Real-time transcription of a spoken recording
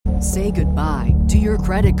Say goodbye to your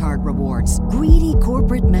credit card rewards. Greedy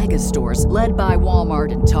corporate mega stores, led by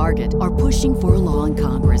Walmart and Target, are pushing for a law in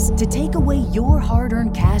Congress to take away your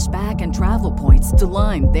hard-earned cash back and travel points to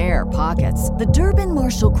line their pockets. The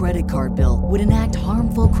Durbin-Marshall credit card bill would enact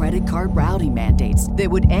harmful credit card routing mandates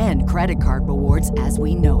that would end credit card rewards as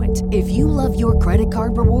we know it. If you love your credit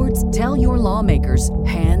card rewards, tell your lawmakers,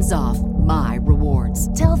 hands off my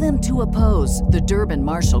rewards. Tell them to oppose the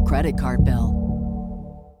Durbin-Marshall credit card bill.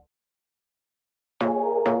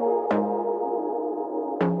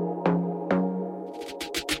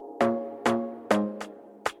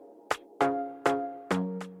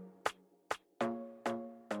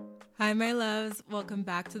 Hi, my loves. Welcome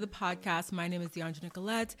back to the podcast. My name is DeAndre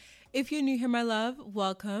Nicolette. If you're new here, my love,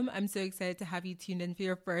 welcome. I'm so excited to have you tuned in for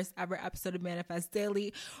your first ever episode of Manifest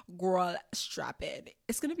Daily. Girl, strap in.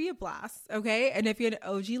 It's going to be a blast, okay? And if you're an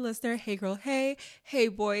OG listener, hey girl, hey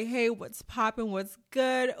boy, hey, what's poppin', what's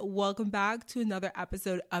good? Welcome back to another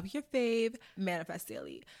episode of your fave, Manifest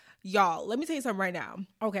Daily. Y'all, let me tell you something right now.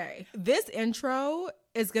 Okay, this intro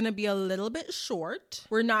is going to be a little bit short.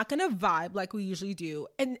 We're not going to vibe like we usually do.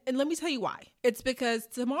 And let me tell you why. It's because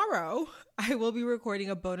tomorrow I will be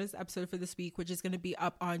recording a bonus episode for this week, which is going to be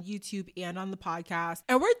up on YouTube and on the podcast.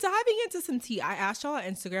 And we're diving into some tea. I asked y'all on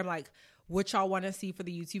Instagram, like, what y'all want to see for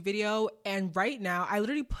the YouTube video. And right now, I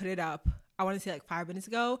literally put it up, I want to say like 5 minutes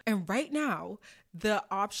ago. And right now, the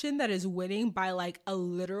option that is winning by like a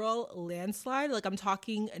literal landslide, like I'm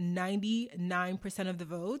talking 99% of the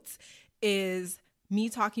votes, is me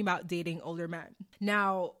talking about dating older men.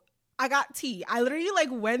 Now, I got tea. I literally like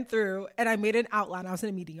went through and I made an outline. I was in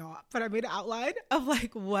a meeting, y'all, but I made an outline of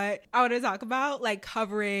like what I want to talk about, like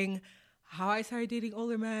covering how I started dating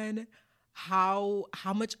older men, how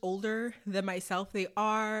much older than myself they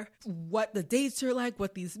are, what the dates are like,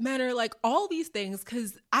 what these men are like, all these things,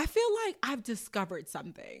 because I feel like I've discovered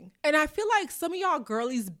something. And I feel like some of y'all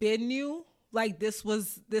girlies been new. Like this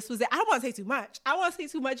was it. I don't want to say too much. I want to say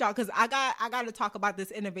too much, y'all, because I got to talk about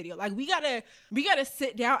this in a video. Like we gotta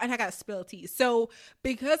sit down and I gotta spill tea. So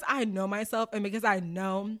because I know myself and because I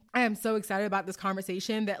know I am so excited about this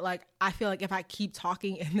conversation that like I feel like if I keep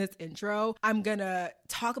talking in this intro, I'm gonna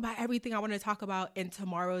talk about everything I want to talk about in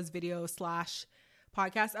tomorrow's video /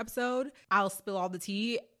 podcast episode. I'll spill all the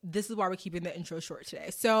tea. This is why we're keeping the intro short today.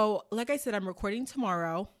 So like I said, I'm recording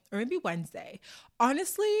tomorrow or maybe Wednesday.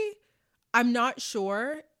 Honestly, I'm not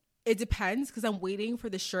sure. It depends because I'm waiting for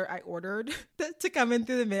the shirt I ordered to come in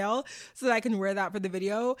through the mail so that I can wear that for the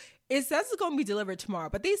video. It says it's going to be delivered tomorrow,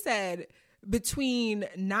 but they said between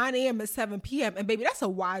 9 a.m. and 7 p.m. And baby, that's a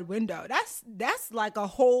wide window. That's like a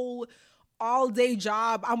whole all day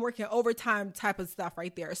job. I'm working overtime type of stuff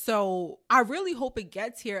right there. So I really hope it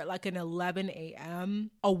gets here at like an 11 a.m.,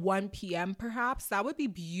 a 1 p.m. perhaps. That would be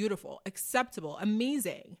beautiful, acceptable,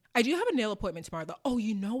 amazing. I do have a nail appointment tomorrow though. Oh,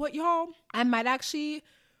 you know what, y'all? I might actually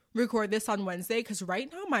record this on Wednesday because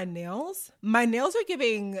right now my nails are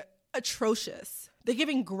giving atrocious. They're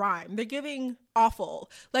giving grime. They're giving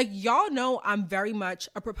awful. Like, y'all know I'm very much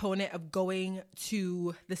a proponent of going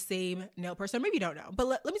to the same nail person. Maybe you don't know, but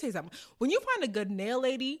let me tell you something. When you find a good nail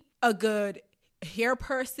lady, a good hair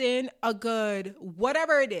person, a good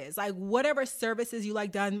whatever it is, like whatever services you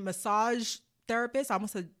like done, massage therapist, I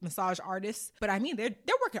almost said massage artist, but I mean, they're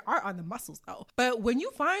working art on the muscles though. But when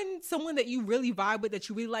you find someone that you really vibe with, that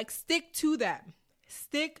you really like, stick to them.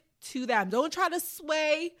 Stick to them. Don't try to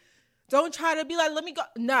sway. Don't try to be like, let me go.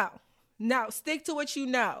 No, stick to what you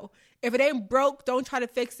know. If it ain't broke, don't try to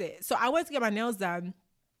fix it. So I went to get my nails done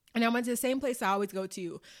and I went to the same place I always go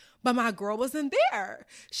to, but my girl wasn't there.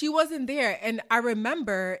 She wasn't there. And I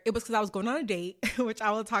remember it was because I was going on a date, which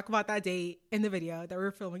I will talk about that date in the video that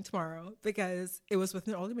we're filming tomorrow because it was with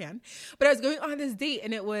an older man. But I was going on this date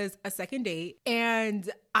and it was a second date.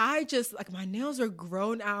 And I just, like, my nails were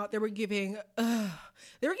grown out. They were giving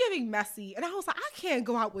messy. And I was like, I can't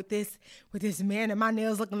go out with this man and my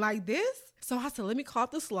nails looking like this. So I said, let me call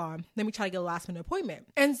up the salon. Let me try to get a last minute appointment.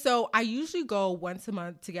 And so I usually go once a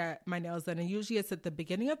month to get my nails done. And usually it's at the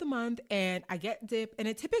beginning of the month and I get dip and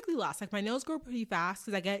it typically lasts. Like my nails grow pretty fast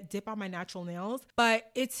because I get dip on my natural nails, but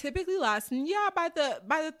it typically lasts. And yeah, by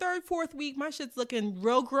the third, fourth week, my shit's looking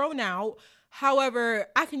real grown out. However,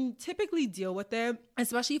 I can typically deal with it,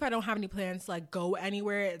 especially if I don't have any plans to like go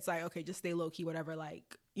anywhere. It's like, okay, just stay low key, whatever,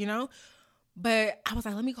 like, you know? But I was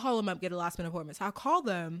like, let me call them up, get a last minute appointment. So I called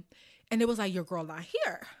them and it was like, your girl not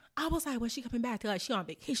here. I was like, when she coming back? They're like, she on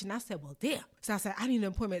vacation. I said, well, damn. So I said, I need an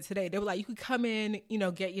appointment today. They were like, you could come in,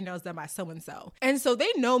 get your nails done by so-and-so. And so they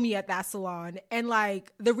know me at that salon. And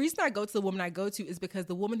like, the reason I go to the woman I go to is because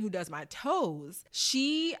the woman who does my toes,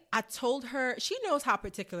 I told her, she knows how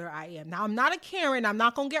particular I am. Now, I'm not a Karen. I'm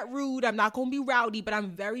not going to get rude. I'm not going to be rowdy, but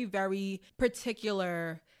I'm very, very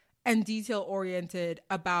particular and detail oriented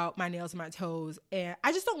about my nails and my toes. And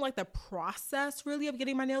I just don't like the process really of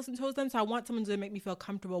getting my nails and toes done. So I want someone to make me feel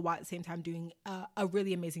comfortable while at the same time doing a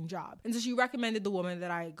really amazing job. And so she recommended the woman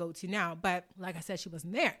that I go to now. But like I said, she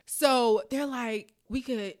wasn't there. So they're like, we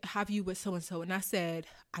could have you with so-and-so. And I said,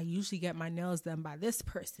 I usually get my nails done by this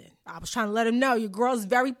person. I was trying to let them know your girl's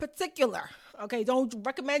very particular. Okay, don't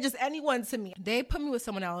recommend just anyone to me. They put me with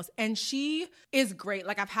someone else and she is great.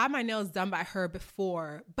 Like I've had my nails done by her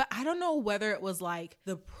before, but I don't know whether it was like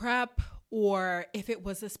the prep or if it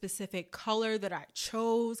was a specific color that I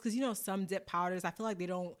chose. Cause some dip powders, I feel like they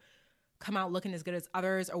don't come out looking as good as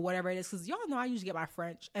others or whatever it is. Cause y'all know I usually get my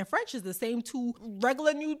French, and French is the same too.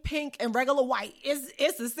 Regular nude pink and regular white.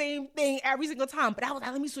 It's the same thing every single time. But I was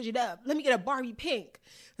like, let me switch it up. Let me get a Barbie pink.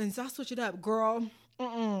 And so I switch it up, girl.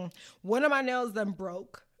 One of my nails then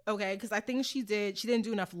broke. Okay, because I think she didn't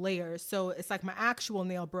do enough layers. So it's like my actual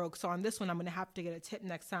nail broke. So on this one, I'm going to have to get a tip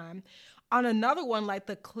next time. On another one, like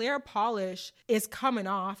the clear polish is coming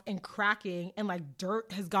off and cracking and like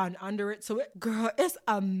dirt has gotten under it. So girl, it's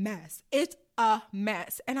a mess. It's a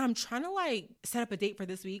mess. And I'm trying to like set up a date for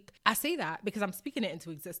this week. I say that because I'm speaking it into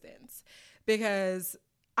existence because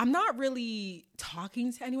I'm not really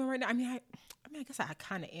talking to anyone right now. I mean, I guess I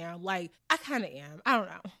kind of am. Like, I kind of am. I don't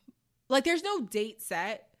know. Like, there's no date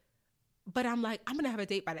set, but I'm like, I'm going to have a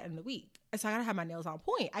date by the end of the week. And so I got to have my nails on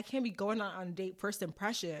point. I can't be going on a date first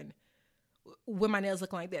impression when my nails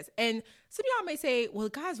looking like this. And some of y'all may say, well,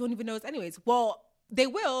 guys won't even notice anyways. Well, they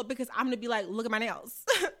will because I'm going to be like, look at my nails.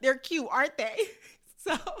 They're cute, aren't they?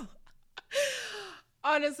 So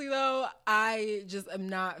honestly, though, I just am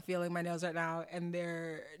not feeling my nails right now, and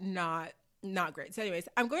they're not great. So anyways,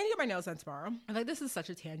 I'm going to get my nails done tomorrow. I'm like, this is such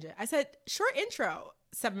a tangent. I said, short intro,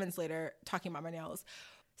 7 minutes later, talking about my nails.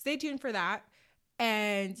 Stay tuned for that.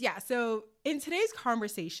 And yeah, so in today's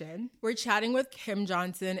conversation, we're chatting with Kim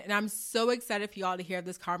Johnson, and I'm so excited for y'all to hear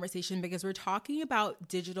this conversation because we're talking about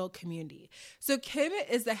digital community. So Kim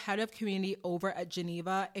is the head of community over at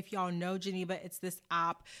Geneva. If y'all know Geneva, it's this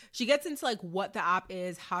app. She gets into like what the app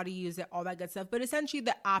is, how to use it, all that good stuff. But essentially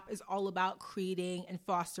the app is all about creating and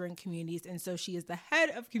fostering communities. And so she is the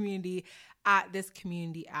head of community at this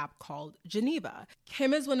community app called Geneva.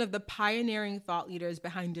 Kim is one of the pioneering thought leaders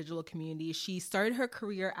behind digital community. She started her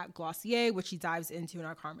career at Glossier, which she dives into in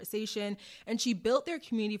our conversation, and she built their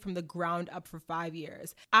community from the ground up for 5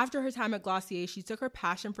 years. After her time at Glossier, she took her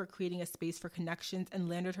passion for creating a space for connections and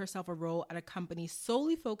landed herself a role at a company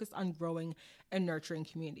solely focused on growing and nurturing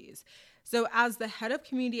communities. So as the head of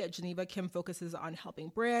community at Geneva, Kim focuses on helping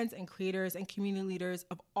brands and creators and community leaders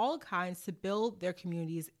of all kinds to build their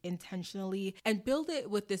communities intentionally and build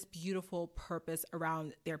it with this beautiful purpose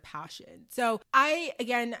around their passion. So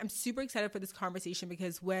I'm super excited for this conversation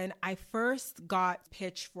because when I first got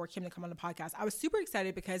pitched for Kim to come on the podcast, I was super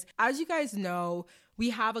excited because, as you guys know, we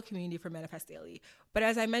have a community for Manifest Daily. But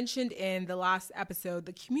as I mentioned in the last episode,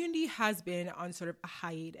 the community has been on sort of a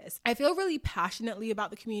hiatus. I feel really passionately about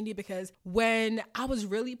the community because when I was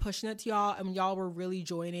really pushing it to y'all and y'all were really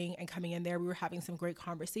joining and coming in there, we were having some great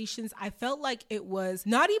conversations. I felt like it was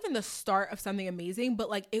not even the start of something amazing, but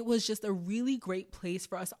like it was just a really great place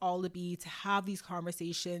for us all to be, to have these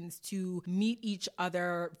conversations, to meet each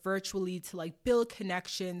other virtually, to like build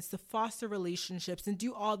connections, to foster relationships and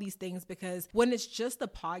do all these things. Because when it's just the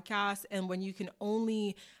podcast and when you can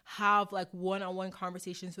only have like one-on-one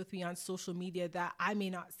conversations with me on social media that I may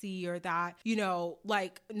not see or that,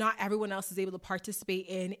 like not everyone else is able to participate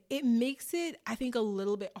in, it makes it, I think, a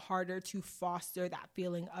little bit harder to foster that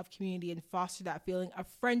feeling of community and foster that feeling of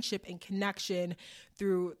friendship and connection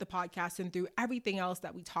through the podcast and through everything else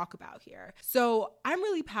that we talk about here. So I'm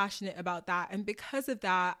really passionate about that. And because of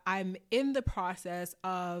that, I'm in the process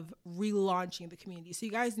of relaunching the community. So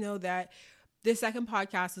you guys know that the second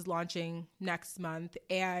podcast is launching next month.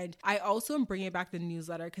 And I also am bringing back the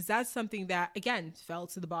newsletter because that's something that, again, fell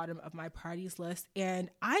to the bottom of my priorities list.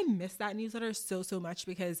 And I miss that newsletter so much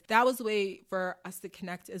because that was a way for us to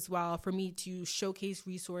connect as well, for me to showcase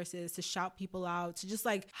resources, to shout people out, to just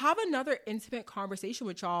like have another intimate conversation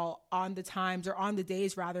with y'all on the times, or on the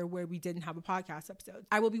days rather, where we didn't have a podcast episode.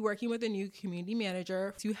 I will be working with a new community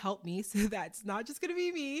manager to help me. So that's not just going to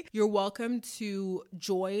be me. You're welcome to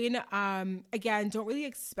join. Again, don't really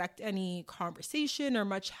expect any conversation or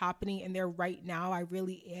much happening in there right now. I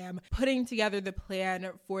really am putting together the plan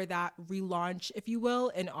for that relaunch, if you will,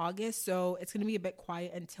 in August. So it's going to be a bit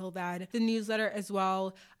quiet until then. The newsletter as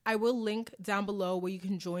well. I will link down below where you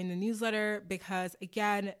can join the newsletter because,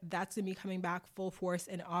 again, that's going to be coming back full force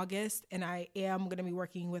in August. And I am going to be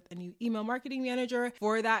working with a new email marketing manager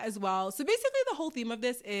for that as well. So basically the whole theme of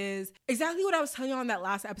this is exactly what I was telling you on that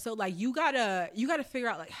last episode. Like you gotta figure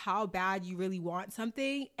out like how bad you really want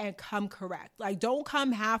something and come correct. Like don't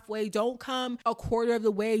come halfway. Don't come a quarter of the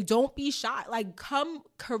way. Don't be shy. Like come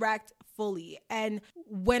correct fully. And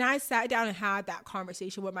when I sat down and had that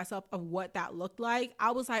conversation with myself of what that looked like,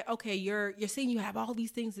 I was like, okay, you're saying you have all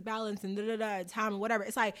these things to balance and time and whatever.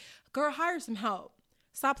 It's like, girl, hire some help.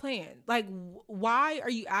 Stop playing. Like, why are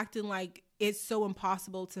you acting like it's so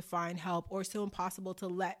impossible to find help or so impossible to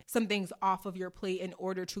let some things off of your plate in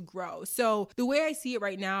order to grow? So the way I see it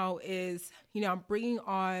right now is, I'm bringing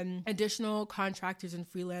on additional contractors and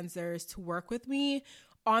freelancers to work with me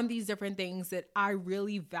on these different things that I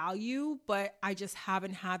really value, but I just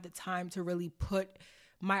haven't had the time to really put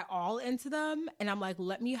my all into them. And I'm like,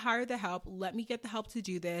 let me hire the help. Let me get the help to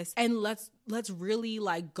do this. And let's really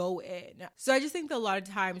like go in. So I just think that a lot of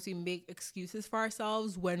times we make excuses for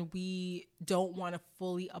ourselves when we don't want to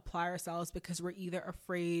fully apply ourselves because we're either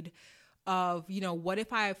afraid of, what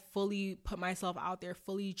if I fully put myself out there,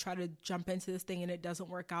 fully try to jump into this thing and it doesn't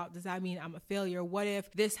work out? Does that mean I'm a failure? What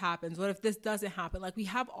if this happens? What if this doesn't happen? Like we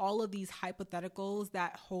have all of these hypotheticals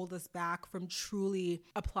that hold us back from truly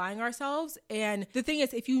applying ourselves. And the thing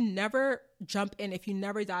is, if you never jump in, if you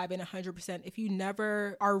never dive in 100%, if you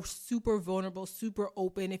never are super vulnerable, super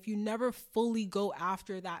open, if you never fully go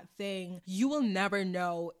after that thing, you will never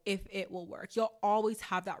know if it will work. You'll always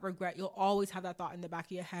have that regret. You'll always have that thought in the back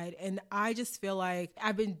of your head. And I just feel like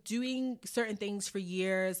I've been doing certain things for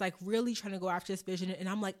years, like really trying to go after this vision. And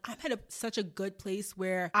I'm like, I'm at such a good place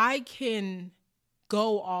where I can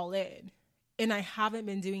go all in. And I haven't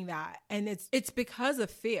been doing that. And it's because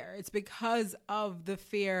of fear. It's because of the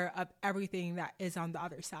fear of everything that is on the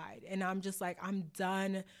other side. And I'm just like, I'm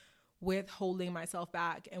done with holding myself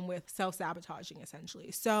back and with self-sabotaging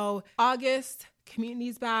essentially. So August,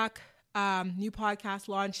 community's back, new podcast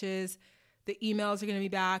launches. The emails are going to be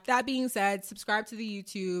back. That being said, subscribe to the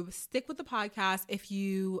YouTube, stick with the podcast. If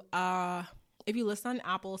you listen on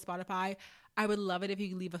Apple, Spotify, I would love it if you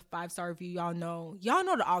could leave a 5-star review. Y'all know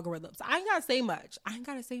the algorithms. I ain't got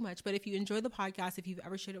to say much. But if you enjoy the podcast, if you've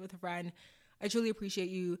ever shared it with a friend, I truly appreciate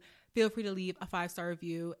you. Feel free to leave a 5-star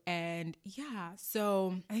review. And yeah,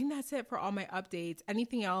 so I think that's it for all my updates.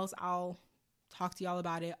 Anything else, I'll talk to y'all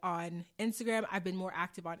about it on Instagram. I've been more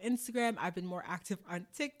active on Instagram. I've been more active on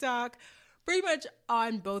TikTok. Pretty much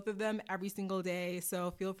on both of them every single day. So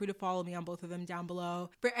feel free to follow me on both of them down below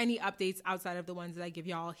for any updates outside of the ones that I give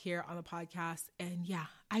y'all here on the podcast. And yeah,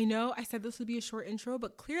 I know I said this would be a short intro,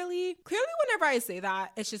 but clearly whenever I say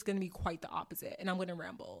that, it's just going to be quite the opposite and I'm going to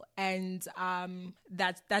ramble. And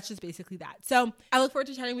that's just basically that. So I look forward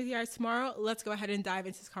to chatting with you guys tomorrow. Let's go ahead and dive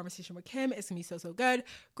into this conversation with Kim. It's going to be so good.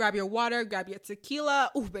 Grab your water, grab your tequila.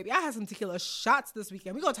 Ooh, baby, I had some tequila shots this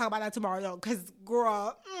weekend. We're going to talk about that tomorrow though, because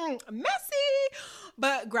girl, messy.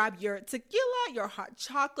 But grab your tequila, your hot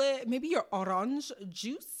chocolate, maybe your orange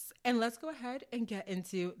juice, and let's go ahead and get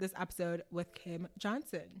into this episode with Kim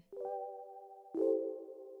Johnson.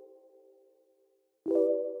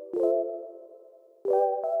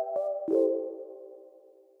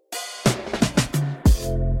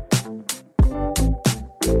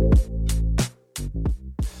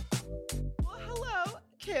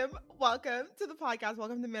 Kim, welcome to the podcast.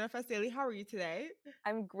 Welcome to Manifest Daily. How are you today?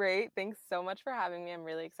 I'm great. Thanks so much for having me. I'm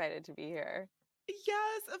really excited to be here.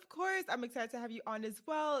 Yes, of course. I'm excited to have you on as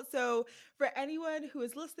well. So for anyone who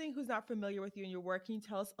is listening, who's not familiar with you and your work, can you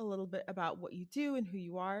tell us a little bit about what you do and who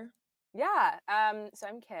you are? Yeah. So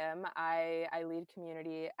I'm Kim. I lead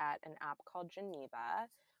community at an app called Geneva.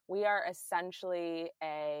 We are essentially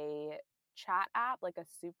a chat app, like a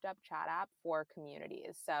souped up chat app for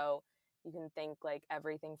communities. So you can think like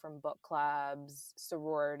everything from book clubs,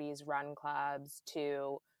 sororities, run clubs,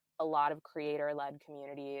 to a lot of creator-led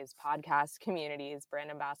communities, podcast communities,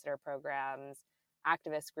 brand ambassador programs,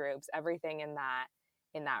 activist groups, everything in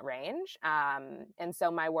that range. And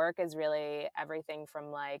so my work is really everything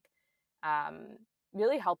from like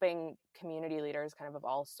really helping community leaders kind of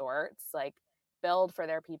all sorts, like build for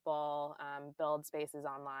their people, build spaces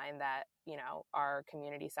online that, are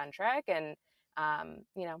community centric and,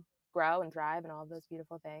 grow and thrive and all of those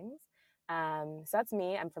beautiful things. So that's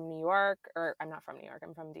me. I'm from New York, or I'm not from New York.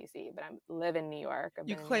 I'm from DC, but I live in New York. I've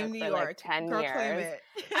You been in New claim York New for like York. 10 Girl, claim years.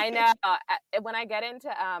 it. I know. When I got into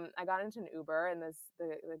an Uber, and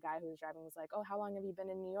the guy who was driving was like, "Oh, how long have you been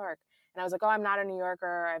in New York?" And I was like, "Oh, I'm not a New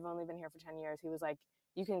Yorker. I've only been here for 10 years." He was like,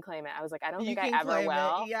 "You can claim it." I was like, "I don't You think I can ever claim it.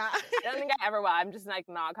 will. Yeah. I don't think I ever will. I'm just like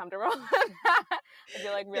not comfortable with that." I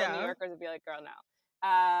feel like real New Yeah. Yorkers would be like, "Girl,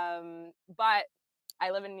 no." But I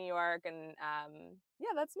live in New York, and yeah,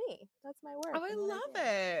 that's me. That's my work. Oh, and what I do. love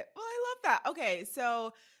it. Well, I love that. Okay,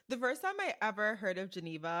 so the first time I ever heard of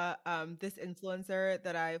Geneva, this influencer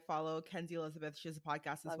that I follow, Kenzie Elizabeth, she has a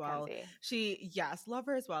podcast as Love well. Kenzie. Yes, love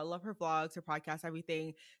her as well. Love her vlogs, her podcast,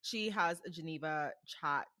 everything. She has a Geneva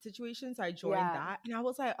chat situation, so I joined Yeah. that, and I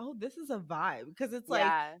was like, oh, this is a vibe because it's like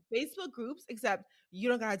Yeah. Facebook groups, except you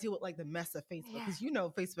don't gotta deal with like the mess of Facebook Yeah.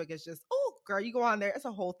 because Facebook is just, oh, girl, you go on there, it's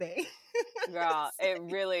a whole thing. Girl, It's it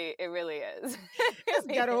really is. just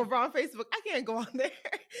get over on Facebook. I can't go on there.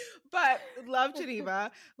 But love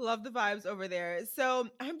Geneva. Love the vibes over there. So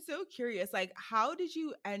I'm so curious, like, how did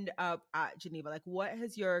you end up at Geneva? Like, what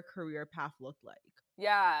has your career path looked like?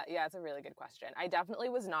 Yeah, it's a really good question. I definitely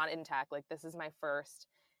was not in tech. Like, this is my first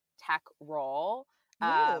tech role.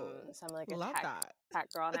 Ooh, So I'm like a love that.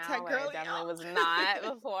 tech girl A now, tech but I girly. definitely was Oh.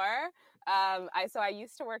 not before. I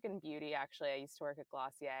used to work in beauty actually. I used to work at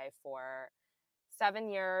Glossier for 7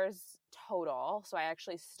 years total. So I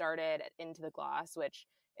actually started at Into the Gloss, which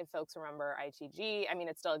if folks remember ITG, I mean,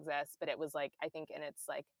 it still exists, but it was like, I think in its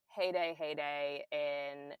like heyday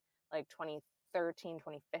in like 2013,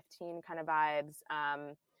 2015 kind of vibes.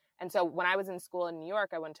 And so when I was in school in New York,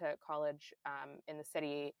 I went to college in the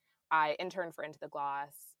city. I interned for Into the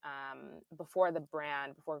Gloss before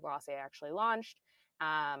before Glossier actually launched.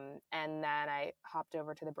 And then I hopped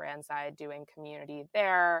over to the brand side doing community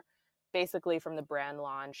there, basically from the brand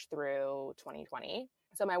launch through 2020.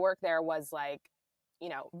 So my work there was like,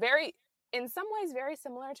 in some ways very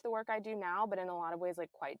similar to the work I do now, but in a lot of ways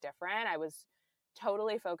like quite different. I was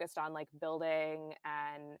totally focused on like building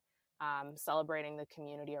and celebrating the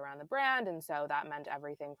community around the brand. And so that meant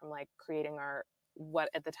everything from like creating what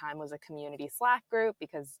at the time was a community Slack group,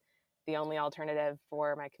 because the only alternative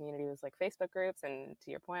for my community was like Facebook groups. And to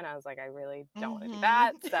your point, I was like, I really don't want to do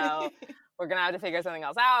that. So we're going to have to figure something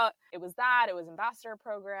else out. It was ambassador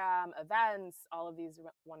program, events, all of these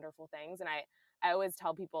wonderful things. And I always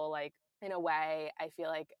tell people, like, in a way, I feel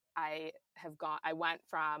like I went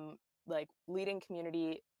from like leading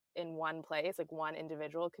community in one place, like one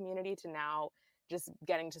individual community, to now just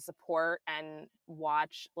getting to support and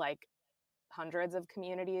watch like hundreds of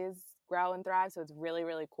communities grow and thrive. So it's really,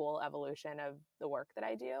 really cool evolution of the work that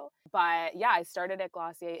I do. But yeah, I started at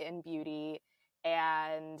Glossier in beauty.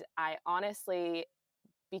 And I honestly,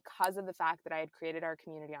 because of the fact that I had created our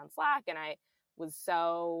community on Slack, and I was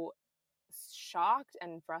so shocked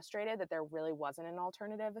and frustrated that there really wasn't an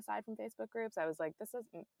alternative aside from Facebook groups, I was like,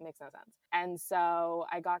 makes no sense. And so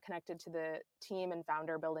I got connected to the team and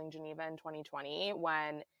founder building Geneva in 2020,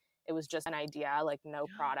 when it was just an idea, like no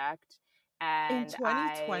product. In And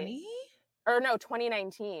 2020? or no,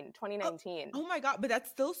 2019. Oh my God. But that's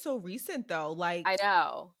still so recent though. Like, I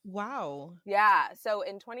know. wow. Yeah. So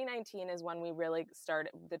in 2019 is when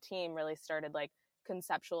the team really started like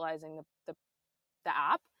conceptualizing the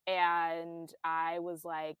app. And I was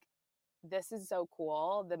like, this is so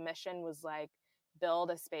cool. The mission was like, build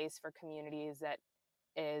a space for communities that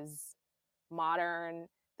is modern,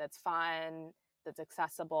 that's fun, that's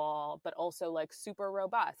accessible, but also like super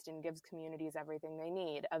robust and gives communities everything they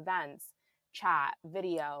need: events, chat,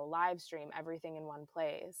 video, live stream, everything in one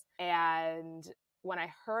place. And when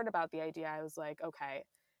I heard about the idea, I was like, okay,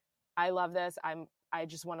 I love this. I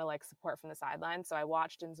just want to like support from the sidelines. So I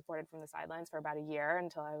watched and supported from the sidelines for about a year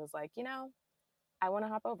until I was like, I want to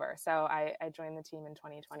hop over. So I joined the team in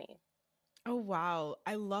 2020. Oh, wow.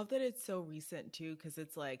 I love that it's so recent too, because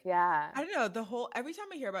it's like, Yeah. I don't know, every time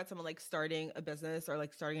I hear about someone like starting a business or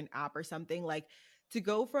like starting an app or something, like to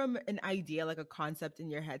go from an idea, like a concept in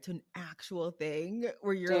your head, to an actual thing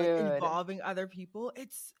where you're like Dude, involving other people,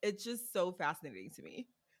 it's just so fascinating to me.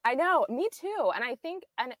 I know, me too. And I think,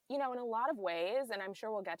 and in a lot of ways, and I'm sure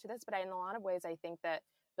we'll get to this, but in a lot of ways, I think that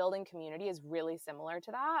building community is really similar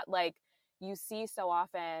to that. Like, you see so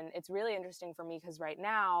often, it's really interesting for me because right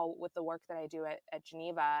now, with the work that I do at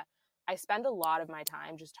Geneva, I spend a lot of my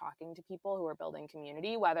time just talking to people who are building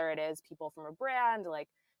community, whether it is people from a brand like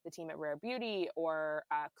the team at Rare Beauty, or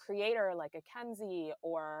a creator like a Kenzie,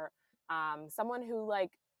 or someone who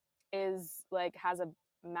has a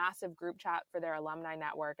massive group chat for their alumni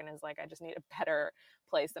network and is like, I just need a better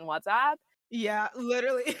place than WhatsApp. Yeah,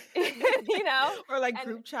 literally. you know? Or like And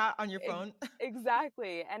group chat on your phone.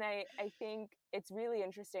 exactly. And I think it's really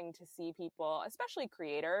interesting to see people, especially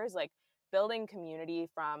creators, like building community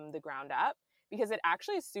from the ground up, because it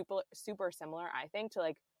actually is super similar, I think, to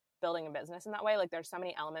like building a business in that way. Like there's so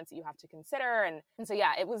many elements that you have to consider. And so,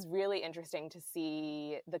 yeah, it was really interesting to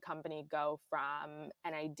see the company go from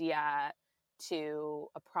an idea to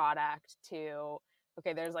a product to,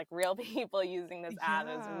 okay, there's like real people using this app.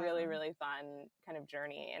 It was a really, Yeah. really fun kind of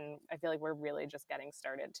journey. And I feel like we're really just getting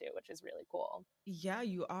started too, which is really cool. Yeah,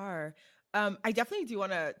 you are. I definitely do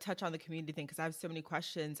want to touch on the community thing because I have so many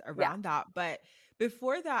questions Yeah. around that. But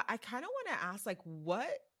before that, I kind of want to ask, like, what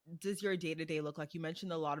does your day to day look like? You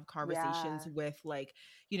mentioned a lot of conversations Yeah. with, like,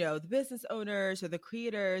 the business owners or the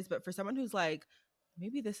creators. But for someone who's like,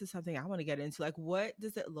 maybe this is something I want to get into, like, what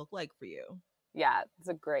does it look like for you? Yeah, it's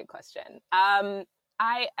a great question.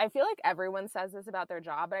 I feel like everyone says this about their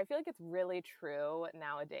job, but I feel like it's really true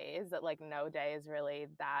nowadays that like no day is really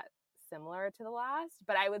that similar to the last.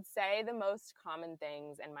 But I would say the most common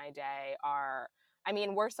things in my day are, I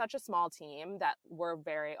mean, we're such a small team that we're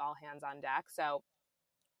very all hands on deck. So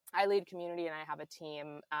I lead community and I have a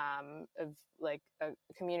team of like a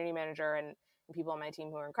community manager and people on my team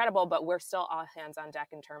who are incredible, but we're still all hands on deck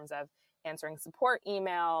in terms of answering support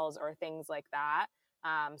emails or things like that.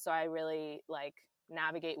 So I really like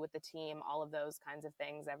navigate with the team, all of those kinds of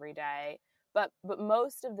things every day. But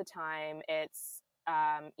most of the time it's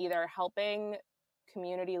either helping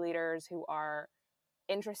community leaders who are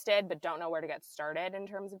interested but don't know where to get started in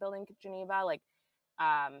terms of building Geneva, like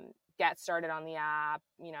get started on the app,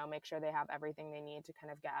 make sure they have everything they need to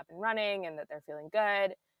kind of get up and running and that they're feeling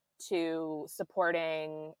good, to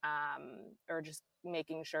supporting or just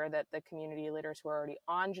making sure that the community leaders who are already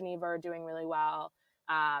on Geneva are doing really well.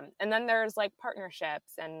 And then there's like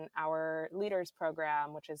partnerships and our leaders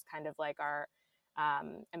program, which is kind of like our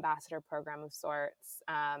ambassador program of sorts,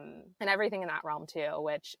 and everything in that realm too,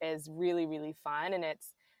 which is really, really fun. And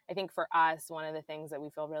it's, I think for us, one of the things that we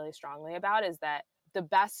feel really strongly about is that the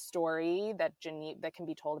best story that can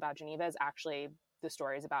be told about Geneva is actually the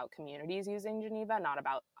stories about communities using Geneva, not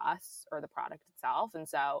about us or the product itself. And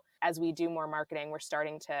so as we do more marketing, we're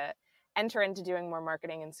starting to enter into doing more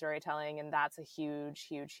marketing and storytelling. And that's a huge,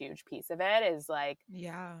 huge, huge piece of it, is like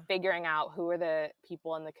figuring out who are the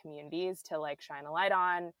people in the communities to like shine a light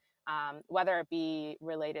on, whether it be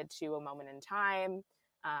related to a moment in time.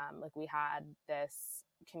 Like we had this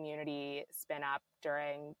community spin up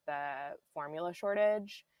during the formula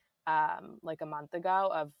shortage like a month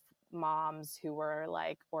ago, of moms who were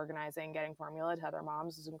like organizing getting formula to other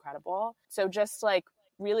moms. Is incredible. So just like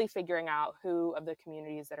really figuring out who of the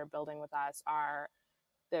communities that are building with us are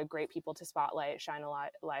the great people to spotlight, shine a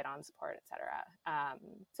light on, support, etc.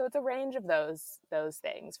 So it's a range of those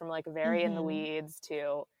things, from like very in the weeds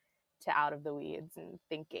to out of the weeds and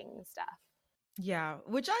thinking stuff. Yeah,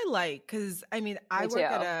 which I like, because I mean, I work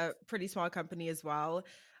at a pretty small company as well.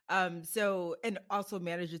 So, and also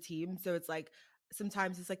manage a team. So it's like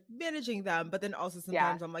sometimes it's like managing them, but then also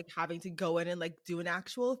sometimes I'm like having to go in and like do an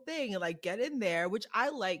actual thing and like get in there, which I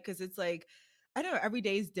like, because it's like, I don't know, every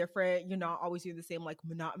day is different. You're not always doing the same, like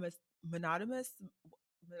monotonous.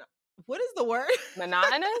 What is the word?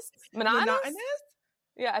 Monotonous? Monotonous?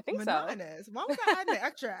 Yeah, I think monotonous. So. Why was I adding the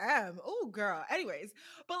extra M? Oh, girl. Anyways,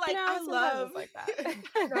 but like I love like that.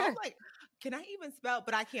 I'm like, can I even spell?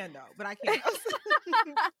 But I can though.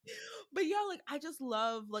 But yeah, like I just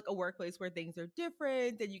love like a workplace where things are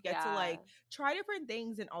different and you get to like try different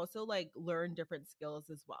things and also like learn different skills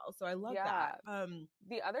as well. So I love that.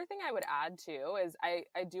 The other thing I would add too is I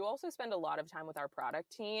do also spend a lot of time with our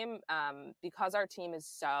product team, because our team is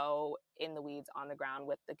so in the weeds on the ground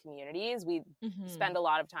with the communities. We spend a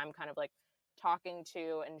lot of time kind of like talking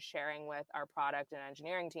to and sharing with our product and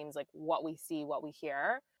engineering teams like what we see, what we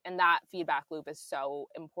hear. And that feedback loop is so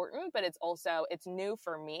important, but it's new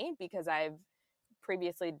for me because I've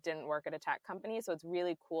previously didn't work at a tech company. So it's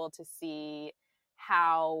really cool to see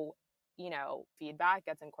how, feedback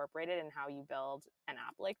gets incorporated in how you build an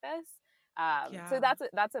app like this. So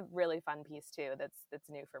that's a really fun piece too. That's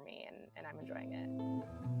new for me, and I'm enjoying it.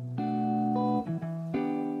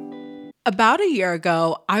 About a year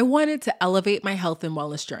ago, I wanted to elevate my health and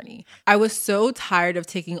wellness journey. I was so tired of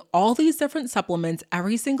taking all these different supplements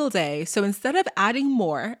every single day, so instead of adding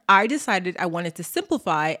more, I decided I wanted to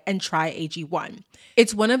simplify and try AG1.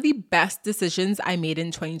 It's one of the best decisions I made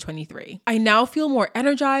in 2023. I now feel more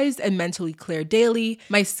energized and mentally clear daily.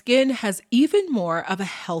 My skin has even more of a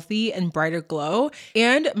healthy and brighter glow,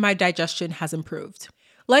 and my digestion has improved.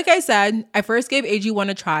 Like I said, I first gave AG1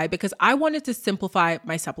 a try because I wanted to simplify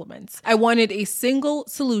my supplements. I wanted a single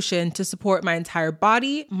solution to support my entire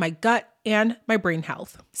body, my gut, and my brain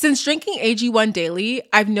health. Since drinking AG1 daily,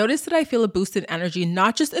 I've noticed that I feel a boost in energy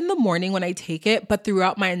not just in the morning when I take it, but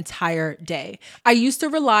throughout my entire day. I used to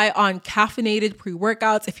rely on caffeinated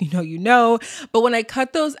pre-workouts, if you know, you know, but when I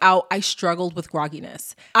cut those out, I struggled with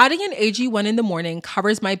grogginess. Adding an AG1 in the morning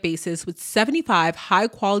covers my bases with 75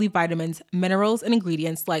 high-quality vitamins, minerals, and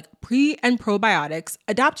ingredients like pre- and probiotics,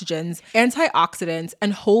 adaptogens, antioxidants,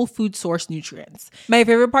 and whole food source nutrients. My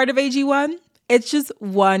favorite part of AG1? It's just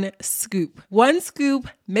one scoop. One scoop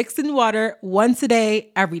mixed in water once a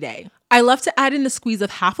day, every day. I love to add in a squeeze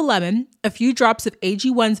of half a lemon, a few drops of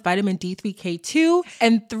AG1's vitamin D3K2,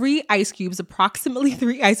 and 3 ice cubes, approximately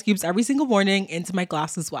 3 ice cubes every single morning into my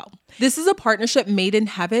glass as well. This is a partnership made in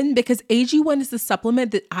heaven because AG1 is the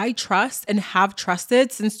supplement that I trust and have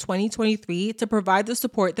trusted since 2023 to provide the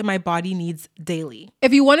support that my body needs daily.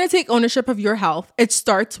 If you want to take ownership of your health, it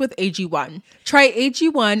starts with AG1. Try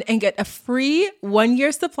AG1 and get a free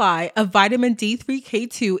 1-year supply of vitamin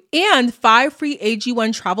D3K2 and 5 free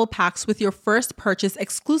AG1 travel packs with your first purchase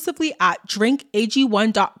exclusively at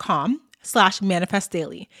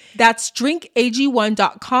drinkag1.com/manifestdaily. That's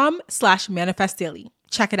drinkag1.com/manifestdaily.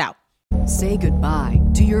 Check it out. Say goodbye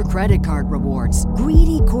to your credit card rewards.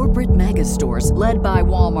 Greedy corporate mega stores, led by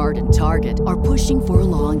Walmart and Target, are pushing for a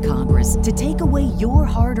law in Congress to take away your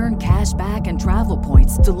hard-earned cash back and travel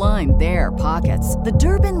points to line their pockets. The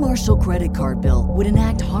Durbin-Marshall credit card bill would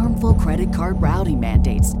enact harmful credit card routing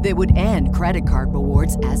mandates that would end credit card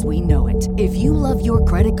rewards as we know it. If you love your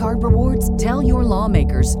credit card rewards, tell your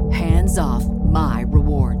lawmakers, hands off my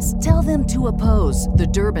rewards. Tell them to oppose the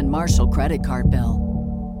Durbin-Marshall credit card bill.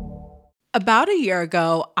 About a year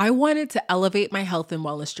ago, I wanted to elevate my health and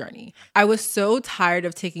wellness journey. I was so tired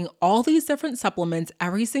of taking all these different supplements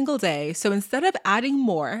every single day, so instead of adding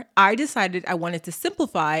more, I decided I wanted to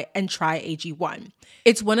simplify and try AG1.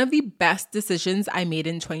 It's one of the best decisions I made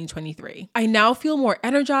in 2023. I now feel more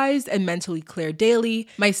energized and mentally clear daily.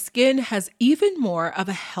 My skin has even more of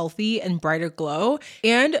a healthy and brighter glow,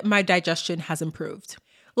 and my digestion has improved.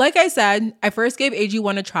 Like I said, I first gave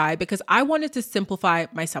AG1 a try because I wanted to simplify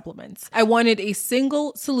my supplements. I wanted a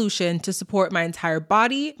single solution to support my entire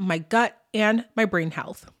body, my gut, and my brain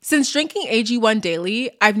health. Since drinking AG1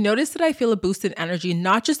 daily, I've noticed that I feel a boost in energy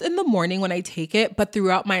not just in the morning when I take it, but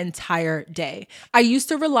throughout my entire day. I used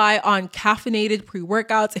to rely on caffeinated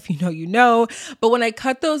pre-workouts, if you know, you know, but when I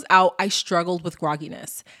cut those out, I struggled with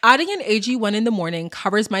grogginess. Adding an AG1 in the morning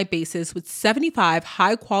covers my bases with 75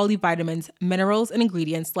 high-quality vitamins, minerals, and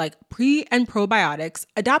ingredients like pre- and probiotics,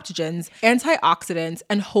 adaptogens, antioxidants,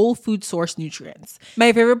 and whole food source nutrients.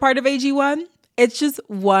 My favorite part of AG1? It's just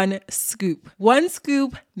one scoop. One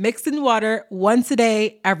scoop mixed in water once a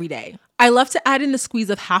day, every day. I love to add in a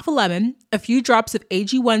squeeze of half a lemon, a few drops of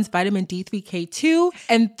AG1's vitamin D3K2,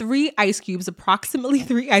 and 3 ice cubes, approximately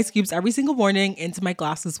 3 ice cubes every single morning into my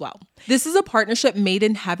glass as well. This is a partnership made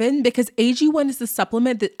in heaven because AG1 is the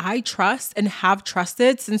supplement that I trust and have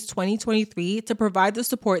trusted since 2023 to provide the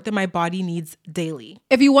support that my body needs daily.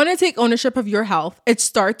 If you want to take ownership of your health, it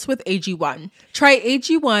starts with AG1. Try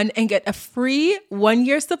AG1 and get a free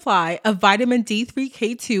 1-year supply of vitamin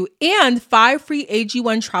D3K2 and 5 free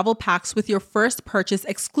AG1 travel packs with your first purchase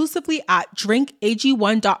exclusively at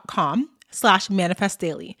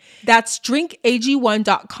drinkag1.com/manifestdaily. That's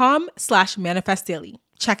drinkag1.com/manifestdaily.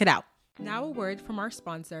 Check it out. Now a word from our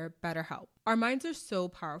sponsor, BetterHelp. Our minds are so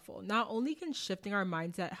powerful. Not only can shifting our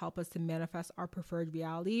mindset help us to manifest our preferred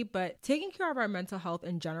reality, but taking care of our mental health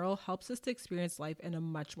in general helps us to experience life in a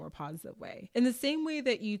much more positive way. In the same way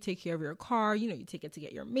that you take care of your car, you take it to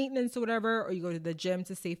get your maintenance or whatever, or you go to the gym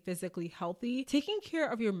to stay physically healthy, taking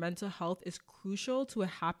care of your mental health is crucial to a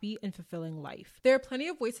happy and fulfilling life. There are plenty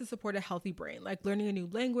of ways to support a healthy brain, like learning a new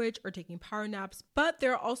language or taking power naps, but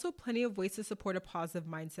there are also plenty of ways to support a positive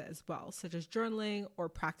mindset as well, such as journaling or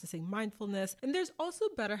practicing mindfulness. And there's also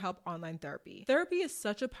BetterHelp online therapy. Therapy is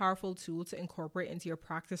such a powerful tool to incorporate into your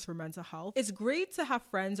practice for mental health. It's great to have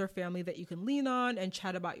friends or family that you can lean on and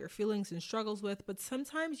chat about your feelings and struggles with, but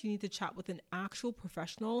sometimes you need to chat with an actual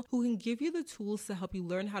professional who can give you the tools to help you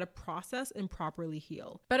learn how to process and properly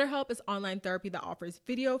heal. BetterHelp is online therapy that offers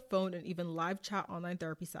video, phone, and even live chat online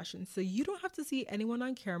therapy sessions, so you don't have to see anyone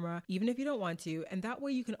on camera, even if you don't want to, and that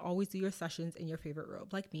way you can always do your sessions in your favorite room,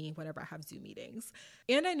 like me whenever I have Zoom meetings.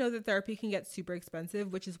 And I know that therapy can get super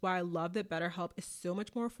expensive, which is why I love that BetterHelp is so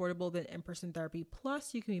much more affordable than in-person therapy.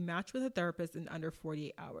 Plus, you can be matched with a therapist in under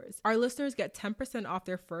 48 hours. Our listeners get 10% off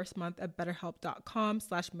their first month at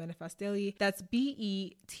betterhelp.com/manifestdaily. That's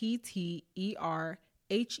BETTER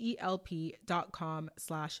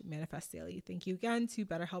HELP.com/manifestdaily. Thank you again to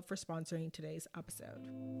BetterHelp for sponsoring today's episode.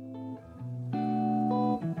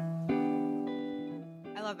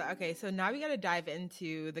 I love that. Okay, so now we got to dive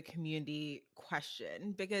into the community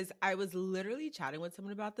question, because I was literally chatting with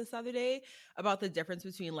someone about this the other day, about the difference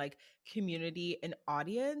between like community and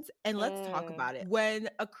audience. And let's talk about it. When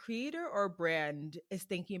a creator or a brand is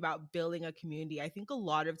thinking about building a community, I think a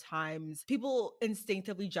lot of times people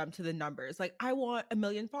instinctively jump to the numbers. Like, I want 1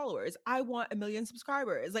 million followers. I want 1 million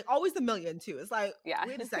subscribers. Like, always the million too. It's like, Yeah.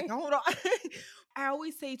 wait a second, hold on. I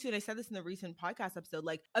always say too, and I said this in the recent podcast episode,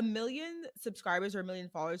 like 1 million subscribers or 1 million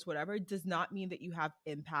followers, whatever, does not mean that you have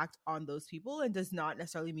impact on those people, and does not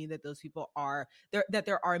necessarily mean that those people are there, that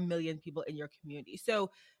there are 1 million people in your community.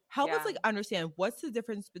 So help us like understand, what's the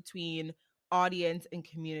difference between audience and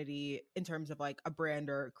community in terms of like a brand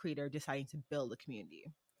or creator deciding to build a community?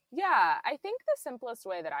 Yeah, I think the simplest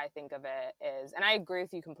way that I think of it is, and I agree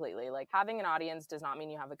with you completely, like having an audience does not mean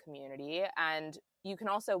you have a community, and you can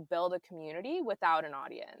also build a community without an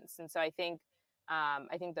audience. And so I think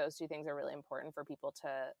those two things are really important for people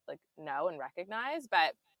to like know and recognize.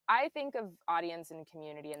 But I think of audience and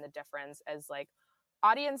community and the difference as like,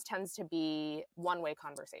 audience tends to be one-way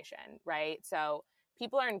conversation, right? So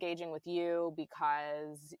people are engaging with you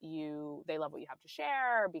because they love what you have to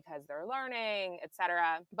share, because they're learning,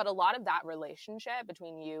 etc. But a lot of that relationship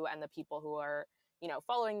between you and the people who are,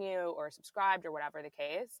 following you or subscribed or whatever the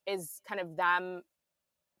case, is kind of them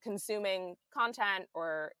consuming content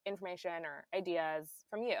or information or ideas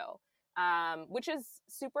from you, which is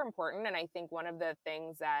super important. And I think one of the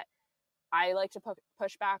things that I like to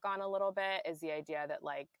push back on a little bit is the idea that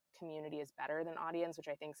like community is better than audience, which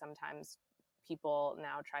I think sometimes people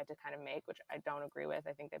now try to kind of make, which I don't agree with.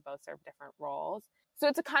 I think they both serve different roles. So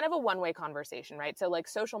it's a kind of a one-way conversation, right? So like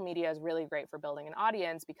social media is really great for building an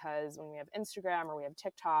audience, because when we have Instagram or we have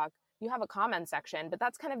TikTok, you have a comment section, but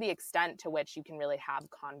that's kind of the extent to which you can really have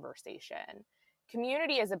conversation.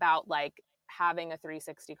 Community is about like having a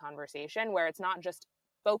 360 conversation where it's not just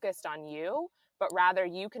focused on you, but rather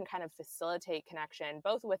you can kind of facilitate connection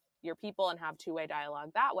both with your people and have two-way dialogue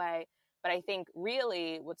that way. But I think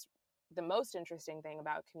really what's the most interesting thing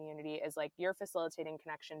about community is like you're facilitating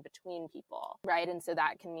connection between people, right? And so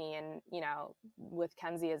that can mean, with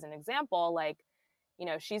Kenzie as an example, like,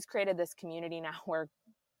 she's created this community now where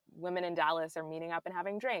women in Dallas are meeting up and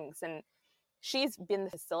having drinks, and she's been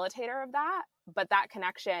the facilitator of that, but that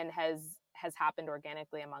connection has happened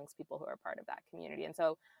organically amongst people who are part of that community. And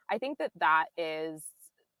so I think that's the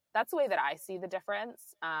way that I see the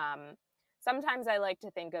difference. Sometimes I like to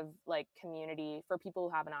think of like community for people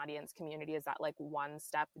who have an audience. Community is that like one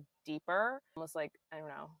step deeper, almost like, I don't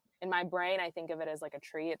know, in my brain, I think of it as like a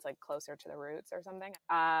tree. It's like closer to the roots or something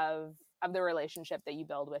of the relationship that you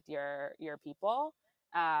build with your people.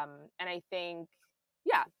 And I think,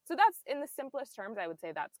 so that's, in the simplest terms, I would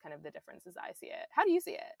say that's kind of the difference as I see it. How do you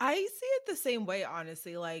see it? I see it the same way,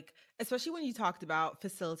 honestly, like, especially when you talked about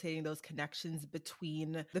facilitating those connections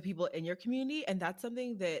between the people in your community. And that's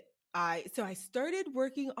something that I started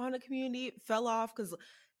working on a community, fell off because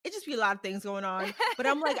it just be a lot of things going on. But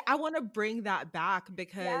I'm like, I want to bring that back,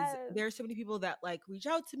 because there's so many people that like reach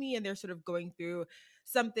out to me and they're sort of going through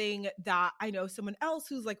something that I know someone else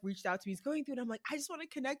who's like reached out to me is going through. And I'm like, I just want to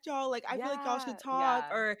connect y'all. Like, I feel like y'all should talk.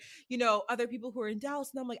 Or, other people who are in Dallas.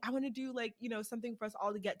 And I'm like, I want to do like, something for us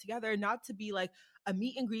all to get together, not to be like a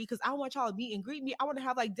meet and greet, because I don't want y'all to meet and greet me. I want to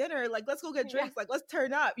have like dinner. Like, let's go get drinks. Like, let's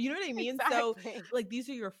turn up. You know what I mean? Exactly. So like, these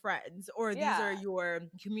are your friends, or these are your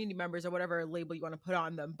community members, or whatever label you want to put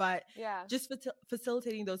on them. But just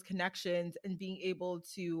facilitating those connections and being able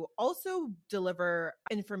to also deliver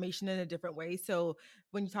information in a different way. So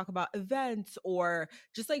when you talk about events, or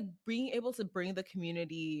just like being able to bring the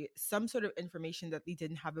community some sort of information that they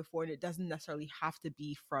didn't have before, and it doesn't necessarily have to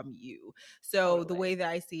be from you. So the way that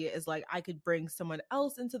I see it is like, I could bring someone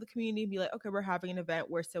else into the community and be like, okay, we're having an event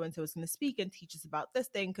where so-and-so is going to speak and teach us about this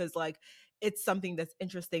thing, because like it's something that's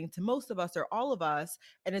interesting to most of us or all of us.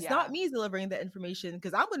 And it's not me delivering the information,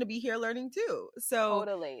 because I'm going to be here learning too. So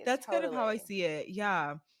that's kind of how I see it.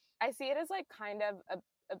 Yeah. I see it as like kind of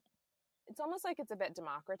it's almost like it's a bit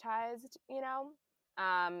democratized,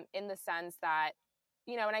 in the sense that,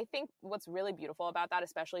 and I think what's really beautiful about that,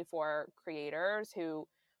 especially for creators who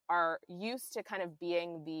are used to kind of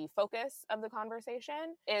being the focus of the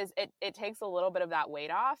conversation, is it takes a little bit of that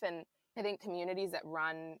weight off. And I think communities that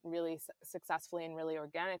run really successfully and really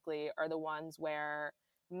organically are the ones where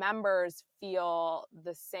members feel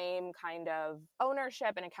the same kind of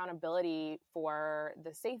ownership and accountability for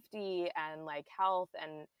the safety and like health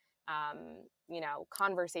and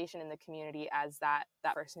conversation in the community as that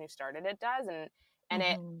person who started it does. And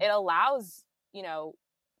Mm-hmm. it allows,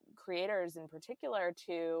 creators in particular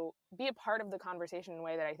to be a part of the conversation in a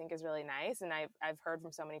way that I think is really nice. And I've heard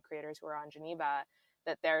from so many creators who are on Geneva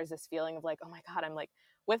that there's this feeling of like, oh my God, I'm like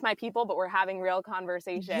with my people, but we're having real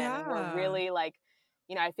conversation and we're Yeah. really like,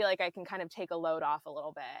 I feel like I can kind of take a load off a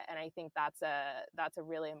little bit. And I think that's a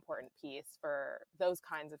really important piece for those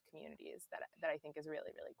kinds of communities that I think is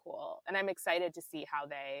really, really cool. And I'm excited to see how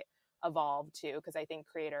they evolve too, because I think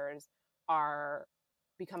creators are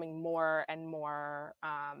becoming more and more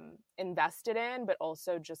invested in, but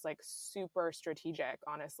also just like super strategic,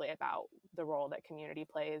 honestly, about the role that community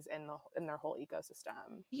plays in their whole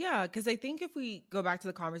ecosystem. Yeah, because I think if we go back to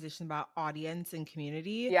the conversation about audience and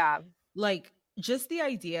community, Yeah, like just the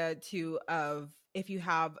idea too of if you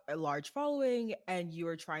have a large following and you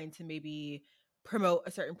are trying to maybe promote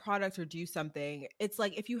a certain product or do something, it's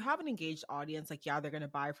like if you have an engaged audience, like yeah, they're gonna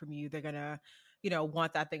buy from you, they're gonna,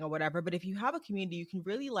 want that thing or whatever. But if you have a community, you can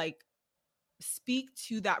really like speak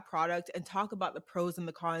to that product and talk about the pros and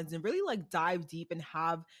the cons and really like dive deep and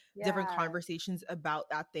have different yeah, conversations about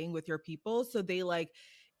that thing with your people. So they like,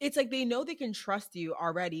 it's like they know they can trust you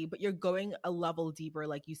already, but you're going a level deeper,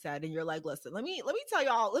 like you said, and you're like, listen, let me tell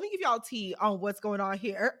y'all, let me give y'all tea on what's going on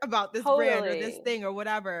here about this brand or this totally. thing or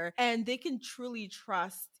whatever. And they can truly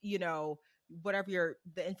trust, whatever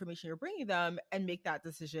the information you're bringing them and make that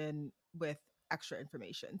decision with extra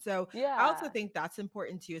information. So I also Yeah, think that's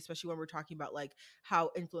important too, especially when we're talking about like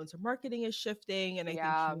how influencer marketing is shifting. And I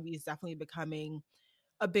think yeah, community is definitely becoming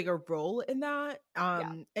a bigger role in that.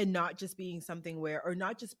 yeah, And not just being something where, or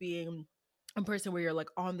not just being a person where you're like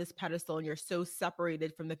on this pedestal and you're so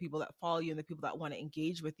separated from the people that follow you and the people that want to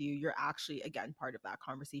engage with you. You're actually, again, part of that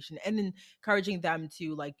conversation and encouraging them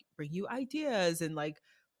to like bring you ideas and like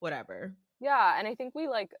whatever. yeah. And I think we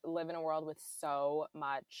like live in a world with so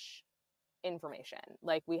much information.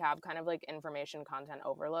 Like we have kind of like information content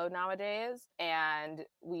overload nowadays, and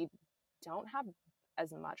we don't have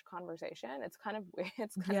as much conversation. It's kind of weird.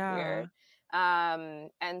 It's kind of Yeah. weird.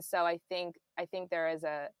 And so I think there is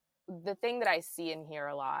the thing that I see and hear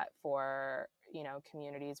a lot for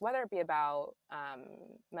communities, whether it be about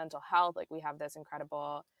mental health. Like we have this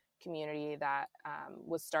incredible community that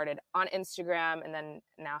was started on Instagram and then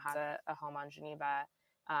now has a home on Geneva,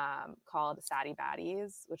 called Sadie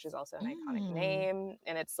Baddies, which is also an iconic Mm. name.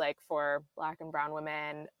 And it's like for Black and brown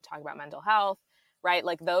women talking about mental health, right?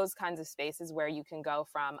 Like those kinds of spaces where you can go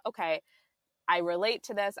from, okay, I relate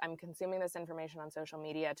to this, I'm consuming this information on social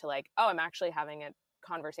media, to like, oh, I'm actually having a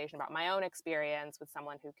conversation about my own experience with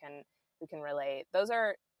someone who can relate. Those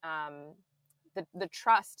are the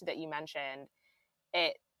trust that you mentioned.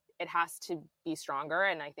 It it has to be stronger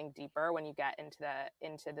and I think deeper when you get into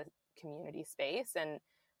the community space. And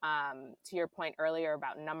to your point earlier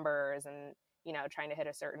about numbers and trying to hit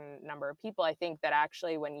a certain number of people, I think that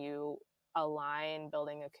actually when you align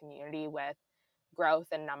building a community with growth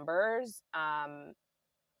and numbers,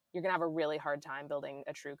 you're going to have a really hard time building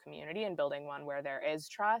a true community and building one where there is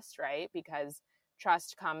trust, right? Because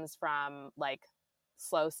trust comes from like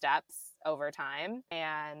slow steps over time.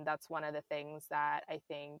 And that's one of the things that I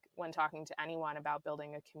think when talking to anyone about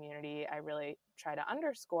building a community, I really try to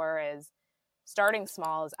underscore is starting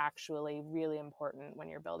small is actually really important when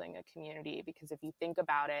you're building a community, because if you think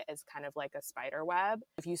about it as kind of like a spider web,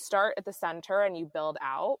 if you start at the center and you build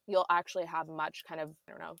out, you'll actually have much kind of,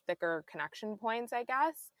 I don't know, thicker connection points, I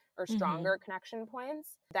guess, or Hmm. stronger connection points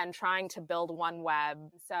than trying to build one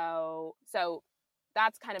web. So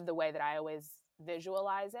that's kind of the way that I always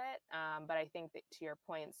visualize it. But I think that to your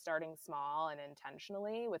point, starting small and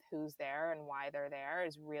intentionally with who's there and why they're there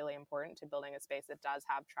is really important to building a space that does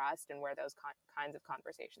have trust and where those kinds of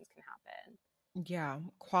conversations can happen. Yeah,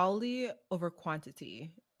 quality over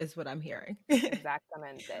quantity is what I'm hearing,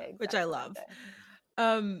 Exactamente, which I love. exactamente.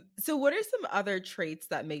 So what are some other traits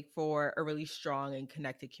that make for a really strong and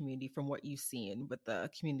connected community from what you've seen with the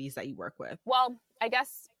communities that you work with? Well, I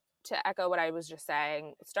guess to echo what I was just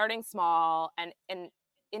saying, starting small and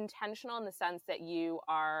intentional in the sense that you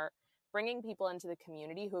are bringing people into the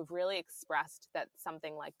community who have really expressed that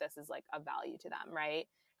something like this is like of value to them, right?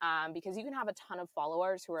 Because you can have a ton of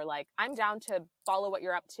followers who are like, I'm down to follow what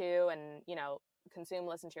you're up to and, consume,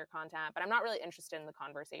 listen to your content, but I'm not really interested in the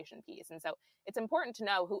conversation piece. And so it's important to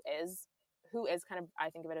know who is kind of, I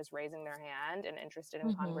think of it as raising their hand and interested in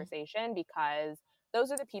Hmm. conversation, because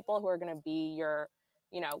those are the people who are going to be your,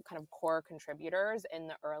 kind of core contributors in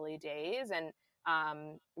the early days and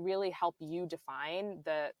really help you define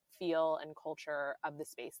the feel and culture of the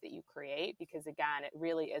space that you create. Because again, it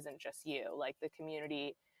really isn't just you. Like the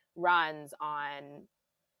community runs on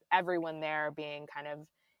everyone there being kind of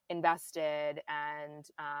invested and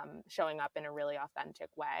showing up in a really authentic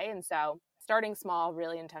way. And so starting small,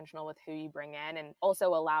 really intentional with who you bring in, and also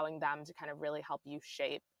allowing them to kind of really help you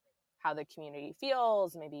shape how the community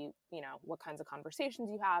feels, maybe, what kinds of conversations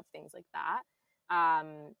you have, things like that.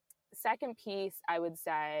 Second piece, I would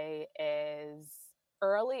say, is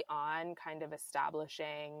early on kind of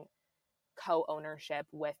establishing co-ownership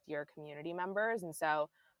with your community members. And so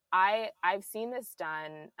I've seen this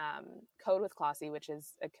done. Code with Clossy, which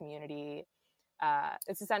is a community,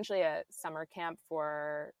 it's essentially a summer camp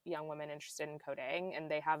for young women interested in coding, and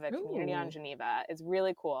they have a community on Ooh, Geneva. It's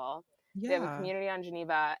really cool. They have a yeah. community on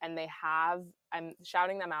Geneva, and I'm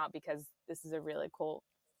shouting them out because this is a really cool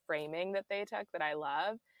framing that they took that I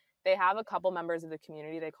love. They have a couple members of the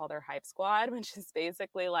community they call their hype squad, which is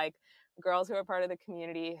basically like girls who are part of the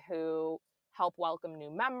community who help welcome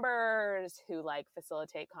new members, who like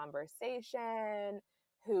facilitate conversation,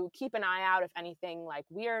 who keep an eye out if anything like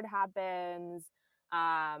weird happens,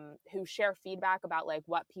 who share feedback about like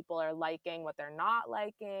what people are liking, what they're not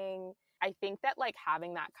liking. I think that like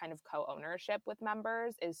having that kind of co-ownership with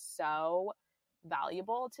members is so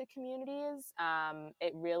valuable to communities.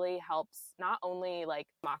 It really helps not only like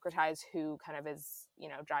democratize who kind of is,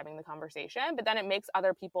 driving the conversation, but then it makes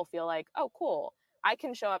other people feel like, oh, cool, I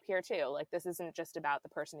can show up here too. Like this isn't just about the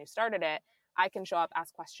person who started it. I can show up,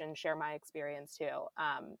 ask questions, share my experience too.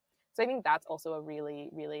 So I think that's also a really,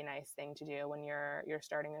 really nice thing to do when you're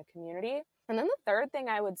starting a community. And then the third thing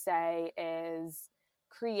I would say is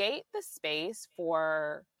create the space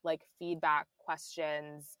for like feedback,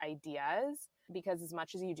 questions, ideas, because as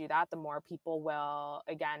much as you do that, the more people will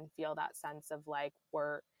again feel that sense of like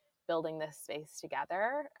we're building this space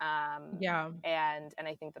together. Yeah. And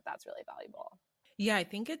I think that that's really valuable. Yeah, I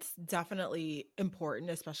think it's definitely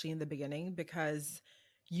important, especially in the beginning, because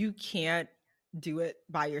you can't do it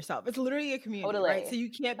by yourself. It's literally a community, right? So Totally. you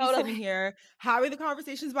can't be sitting Totally. here having the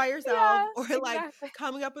conversations by yourself Yeah, or like exactly.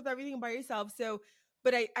 coming up with everything by yourself. So,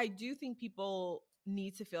 but I do think people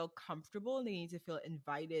need to feel comfortable and they need to feel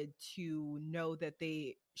invited to know that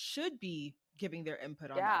they should be giving their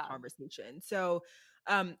input on that Yeah. conversation. So,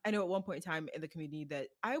 I know at one point in time in the community that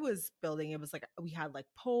I was building, it was like we had like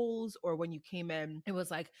polls, or when you came in, it was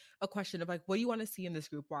like a question of like, what do you want to see in this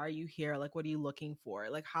group? Why are you here? Like, what are you looking for?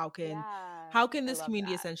 Like, Yeah. how can I this love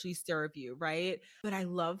community that. essentially serve you, right? But I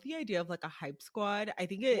love the idea of like a hype squad. I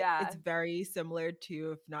think Yeah. it's very similar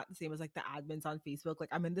to, if not the same as like the admins on Facebook. Like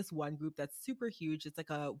I'm in this one group that's super huge. It's like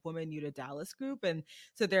a Woman New to Dallas group, and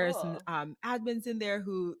so there are some Cool. admins in there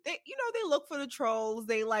who they look for the trolls.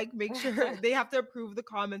 They like make sure they have to approve the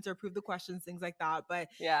comments or approve the questions, things like that. But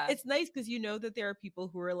Yeah. it's nice because you know that there are people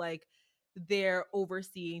who are like they're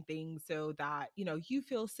overseeing things so that you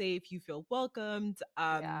feel safe, you feel welcomed.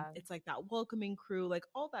 Yeah. It's like that welcoming crew, like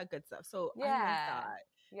all that good stuff. So I love Yeah. that.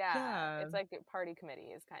 Yeah. Yeah. It's like party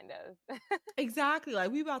committees kind of. Exactly.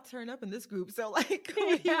 Like we about to turn up in this group. So like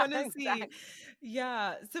what do you Yeah, want to see? exactly.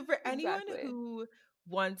 Yeah. So for anyone Exactly. who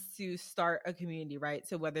wants to start a community, right?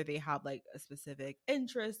 So whether they have like a specific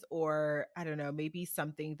interest or I don't know, maybe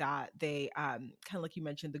something that they kind of like you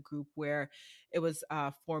mentioned the group where it was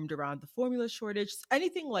formed around the formula shortage,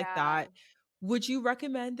 anything like Yeah. that. Would you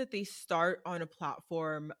recommend that they start on a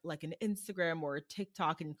platform like an Instagram or a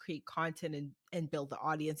TikTok and create content and build the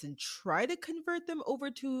audience and try to convert them over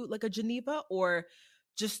to like a Geneva, or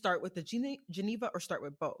just start with the Geneva or start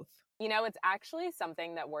with both? It's actually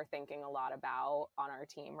something that we're thinking a lot about on our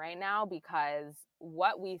team right now, because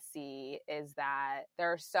what we see is that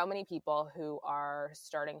there are so many people who are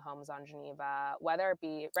starting homes on Geneva, whether it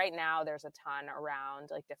be right now, there's a ton around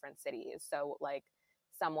like different cities. So, like,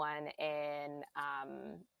 someone in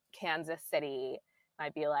Kansas City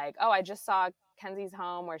might be like, oh, I just saw Kenzie's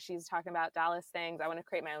home where she's talking about Dallas things. I want to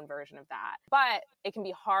create my own version of that. But it can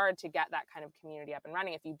be hard to get that kind of community up and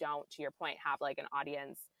running if you don't, to your point, have like an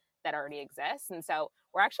audience that already exists. And so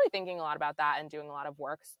we're actually thinking a lot about that and doing a lot of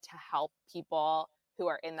work to help people who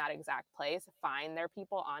are in that exact place find their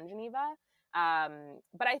people on Geneva.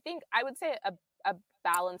 But I think I would say a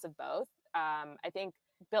balance of both. I think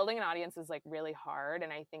building an audience is like really hard.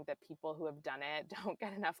 And I think that people who have done it don't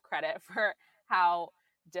get enough credit for how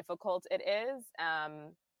difficult it is.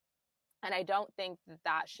 And I don't think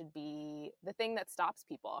that should be the thing that stops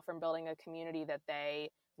people from building a community that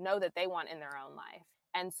they know that they want in their own life.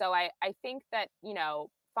 And so I think that,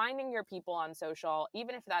 finding your people on social,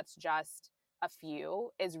 even if that's just a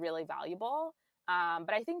few, is really valuable.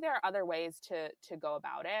 But I think there are other ways to go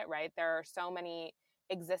about it, right? There are so many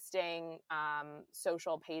existing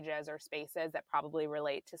social pages or spaces that probably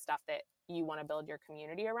relate to stuff that you want to build your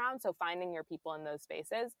community around. So finding your people in those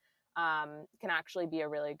spaces can actually be a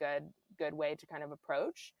really good way to kind of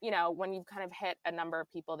approach. When you've kind of hit a number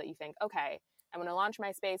of people that you think, okay, I'm going to launch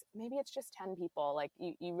my space, maybe it's just 10 people. Like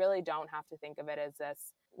you really don't have to think of it as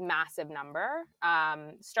this massive number.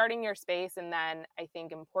 Starting your space, and then I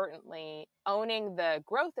think importantly, owning the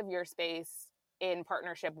growth of your space in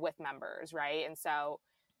partnership with members, right? And so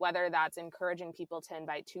whether that's encouraging people to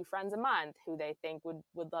invite 2 friends a month who they think would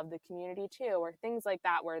love the community too, or things like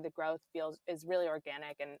that, where the growth is really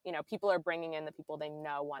organic, and people are bringing in the people they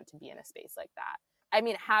know want to be in a space like that. I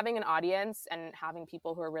mean, having an audience and having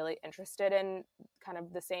people who are really interested in kind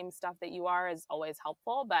of the same stuff that you are is always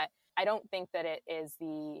helpful, but I don't think that it is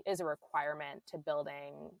a requirement to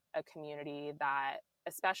building a community, that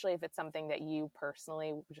especially if it's something that you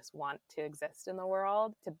personally just want to exist in the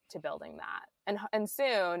world, to building that. And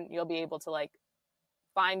soon you'll be able to like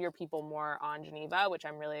find your people more on Geneva, which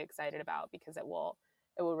I'm really excited about, because it will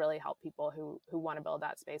really help people who want to build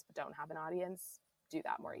that space but don't have an audience do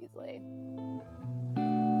that more easily.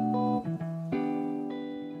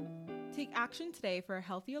 Take action today for a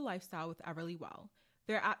healthier lifestyle with Everlywell.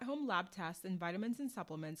 Their at-home lab tests and vitamins and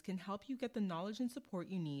supplements can help you get the knowledge and support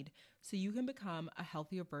you need so you can become a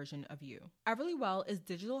healthier version of you. Everlywell is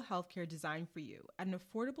digital healthcare designed for you at an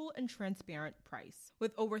affordable and transparent price.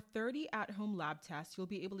 With over 30 at-home lab tests, you'll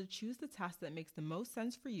be able to choose the test that makes the most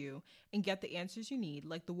sense for you and get the answers you need,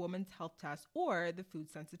 like the woman's health test or the food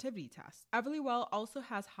sensitivity test. Everlywell also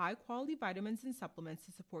has high-quality vitamins and supplements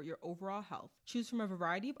to support your overall health. Choose from a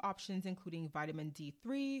variety of options, including vitamin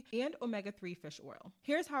D3 and omega-3 fish oil.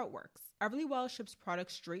 Here's how it works. Everlywell ships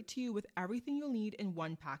products straight to you with everything you'll need in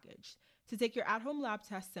one package. To take your at-home lab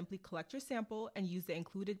test, simply collect your sample and use the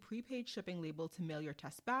included prepaid shipping label to mail your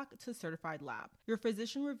test back to a certified lab. Your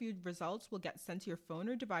physician-reviewed results will get sent to your phone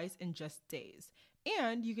or device in just days.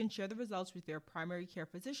 And you can share the results with your primary care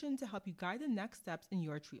physician to help you guide the next steps in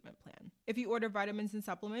your treatment plan. If you order vitamins and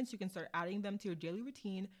supplements, you can start adding them to your daily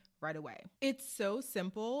routine right away. It's so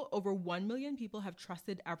simple. Over 1 million people have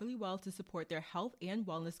trusted Everlywell to support their health and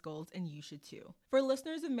wellness goals, and you should too. For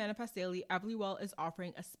listeners of Manifest Daily, Everlywell is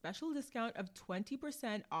offering a special discount of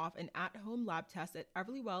 20% off an at-home lab test at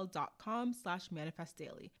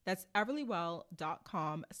everlywell.com/manifestdaily. That's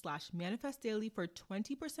everlywell.com/manifestdaily for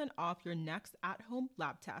 20% off your next at-home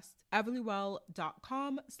lab test.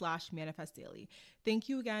 everlywell.com/manifestdaily. Thank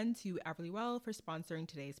you again to Everlywell for sponsoring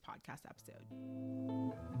today's podcast episode.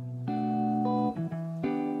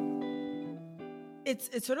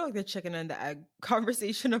 It's sort of like the chicken and the egg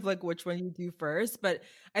conversation of like which one you do first, but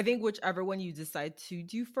I think whichever one you decide to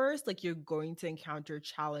do first, like you're going to encounter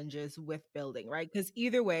challenges with building, right? Because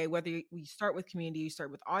either way, whether you start with community, you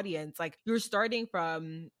start with audience, like you're starting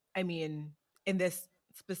from, I mean, in this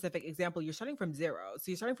specific example, you're starting from zero.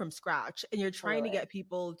 So you're starting from scratch and you're trying to get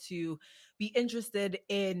people to be interested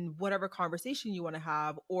in whatever conversation you want to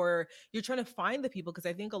have, or you're trying to find the people. Because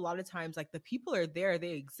I think a lot of times like the people are there,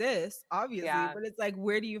 they exist, obviously, but it's like,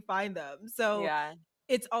 where do you find them? So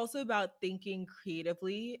it's also about thinking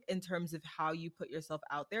creatively in terms of how you put yourself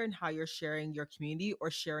out there and how you're sharing your community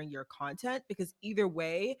or sharing your content, because either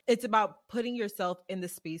way, it's about putting yourself in the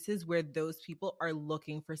spaces where those people are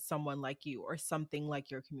looking for someone like you or something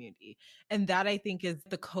like your community. And that, I think, is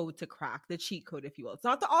the code to crack, the cheat code, if you will. It's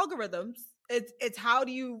not the algorithms. It's how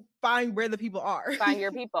do you find where the people are? Find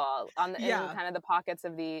your people in kind of the pockets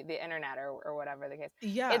of the internet or whatever the case.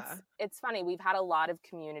 It's funny. We've had a lot of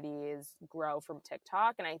communities grow from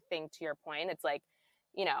TikTok, and I think to your point, it's like,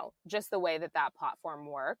 just the way that platform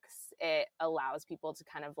works, it allows people to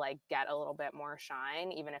kind of like get a little bit more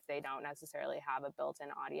shine, even if they don't necessarily have a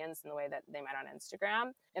built-in audience in the way that they might on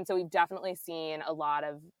Instagram. And so we've definitely seen a lot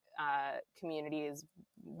of communities,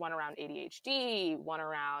 one around ADHD, one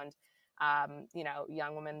around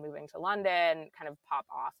young women moving to London, kind of pop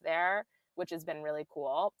off there, which has been really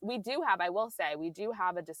cool. I will say, we do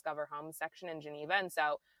have a Discover Home section in Geneva. And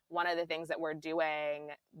so one of the things that we're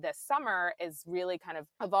doing this summer is really kind of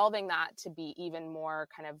evolving that to be even more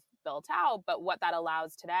kind of built out. But what that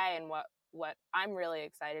allows today, and what I'm really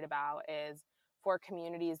excited about, is for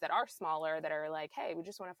communities that are smaller, that are like, hey, we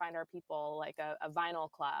just want to find our people, like a vinyl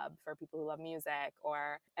club for people who love music,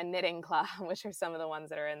 or a knitting club, which are some of the ones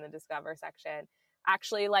that are in the Discover section,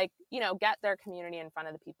 actually like, get their community in front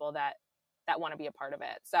of the people that want to be a part of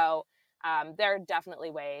it. So there are definitely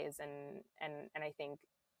ways, and I think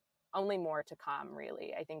only more to come,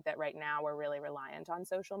 really. I think that right now we're really reliant on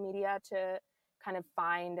social media to kind of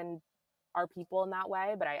find our people in that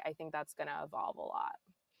way, but I think that's going to evolve a lot.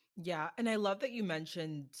 Yeah. And I love that you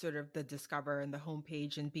mentioned sort of the Discover and the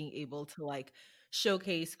homepage and being able to like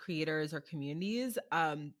showcase creators or communities,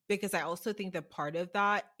 because I also think that part of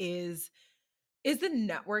that is is the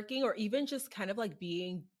networking or even just kind of like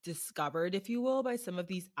being discovered, if you will, by some of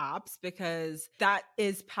these apps, because that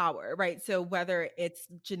is power, right? So whether it's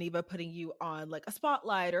Geneva putting you on like a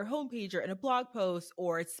spotlight or homepage or in a blog post,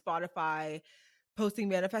 or it's Spotify posting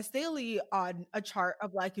Manifest Daily on a chart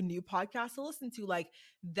of like a new podcast to listen to, like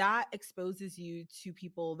that exposes you to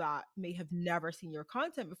people that may have never seen your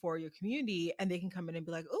content before, your community, and they can come in and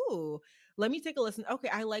be like, "Oh, let me take a listen. Okay,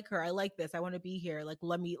 I like her. I like this. I want to be here. Like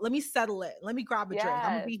let me settle it. Let me grab a drink. I'm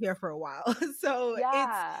gonna Yes. be here for a while." So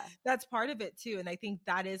Yeah. that's part of it too, and I think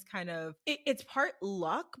that is kind of it's part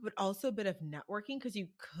luck, but also a bit of networking, because you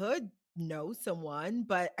could know someone,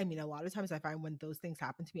 but I mean, a lot of times I find when those things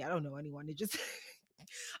happen to me, I don't know anyone. It just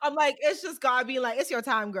I'm like, it's just God being like, it's your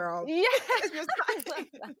time, girl. Yeah. It's your I love time.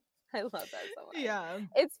 that. I love that so much. Yeah.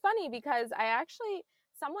 It's funny because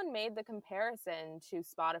someone made the comparison to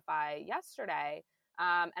Spotify yesterday.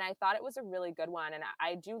 And I thought it was a really good one. And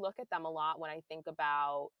I do look at them a lot when I think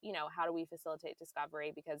about, how do we facilitate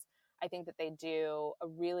discovery? Because I think that they do a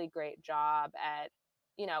really great job at,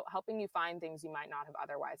 helping you find things you might not have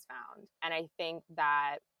otherwise found. And I think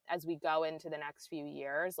that as we go into the next few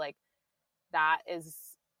years, like that is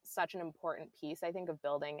such an important piece, I think, of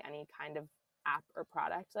building any kind of app or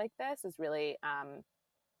product like this, is really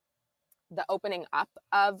the opening up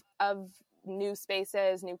of new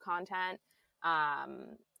spaces, new content,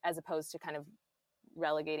 as opposed to kind of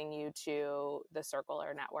relegating you to the circle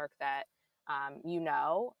or network that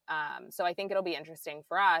so I think it'll be interesting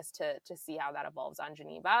for us to see how that evolves on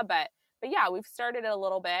Geneva. But yeah, we've started it a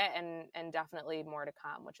little bit, and definitely more to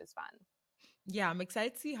come, which is fun. Yeah, I'm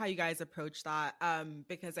excited to see how you guys approach that,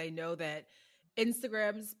 because I know that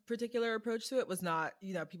Instagram's particular approach to it was not,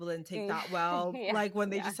 people didn't take that well. Yeah, Like when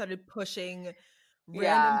they yeah, just started pushing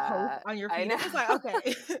random posts yeah. on your I feed, know. it was like,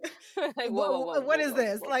 okay, Like, whoa, what is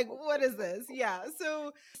this? whoa, Like, whoa, what whoa, is whoa, this? whoa. Yeah.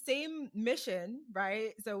 So same mission,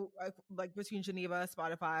 right? So like between Geneva,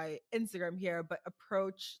 Spotify, Instagram here, but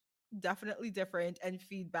approach definitely different and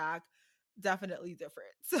feedback definitely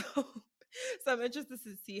different. So I'm interested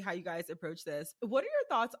to see how you guys approach this. What are your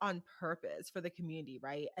thoughts on purpose for the community,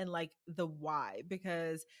 right? And like the why?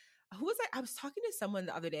 Because who was I was talking to someone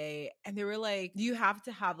the other day and they were like, you have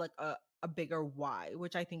to have like a bigger why,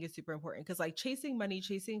 which I think is super important, because like chasing money,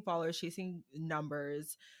 chasing followers, chasing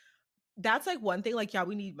numbers, that's like one thing. Like, yeah,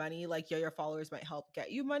 we need money. Like, yeah, your followers might help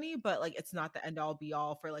get you money, but like it's not the end all be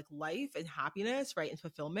all for like life and happiness, right? And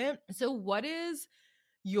fulfillment. So what is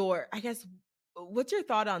I guess, what's your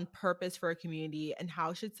thought on purpose for a community, and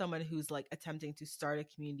how should someone who's like attempting to start a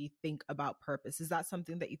community think about purpose? Is that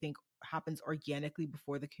something that you think happens organically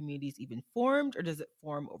before the community is even formed, or does it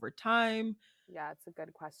form over time? Yeah, it's a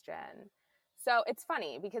good question. So it's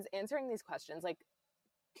funny because answering these questions, like,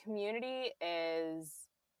 community is,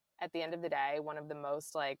 at the end of the day, one of the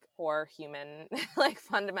most like core human, like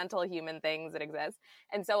fundamental human things that exist.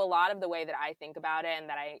 And so a lot of the way that I think about it, and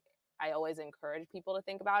that I always encourage people to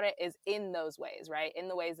think about it, is in those ways, right? In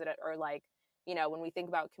the ways that are like, when we think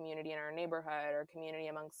about community in our neighborhood, or community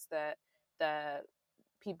amongst the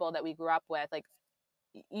people that we grew up with, like,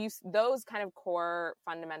 those kind of core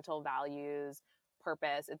fundamental values,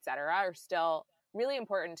 purpose, etc., are still really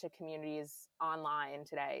important to communities online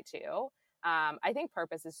today too. I think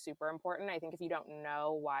purpose is super important. I think if you don't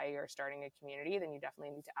know why you're starting a community, then you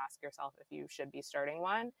definitely need to ask yourself if you should be starting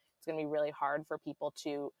one. It's going to be really hard for people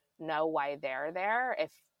to know why they're there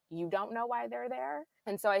if you don't know why they're there.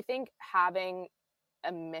 And so I think having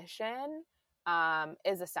a mission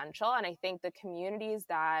is essential. And I think the communities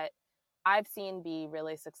that I've seen be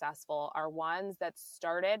really successful are ones that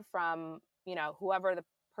started from, whoever the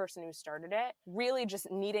person who started it, really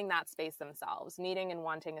just needing that space themselves, needing and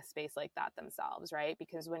wanting a space like that themselves, right?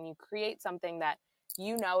 Because when you create something that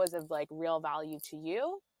is of like real value to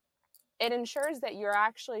you, it ensures that you're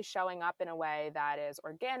actually showing up in a way that is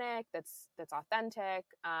organic, that's authentic,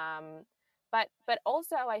 but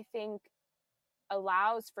also I think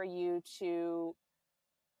allows for you to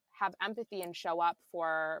have empathy and show up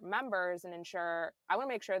for members and ensure, I want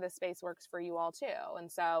to make sure this space works for you all too.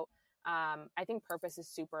 And so I think purpose is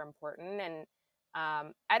super important. And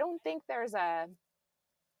I don't know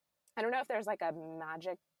if there's like a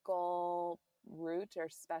magical route or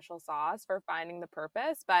special sauce for finding the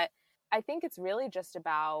purpose, but I think it's really just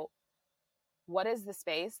about, what is the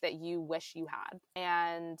space that you wish you had?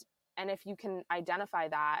 And if you can identify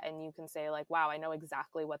that, and you can say like, wow, I know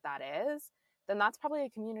exactly what that is, then that's probably a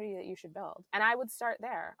community that you should build. And I would start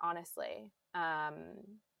there, honestly,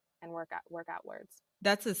 and work outwards.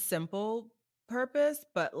 That's a simple purpose,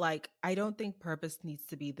 but like I don't think purpose needs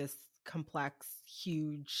to be this complex,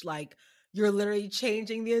 huge, like you're literally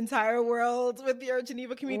changing the entire world with your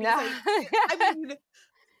Geneva community. No. It's like, I mean,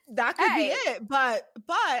 that could be Hey, it, but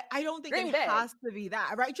I don't think it dream big. has to be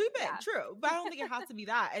that, right? Dream big, Yeah. true, but I don't think it has to be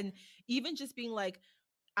that. And even just being like,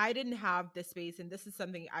 I didn't have this space and this is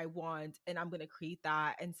something I want and I'm going to create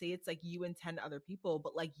that, and say it's like you and 10 other people,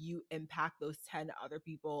 but like you impact those 10 other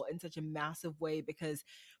people in such a massive way because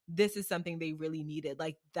this is something they really needed.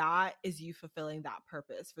 Like that is you fulfilling that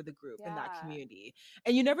purpose for the group and that Yeah. community.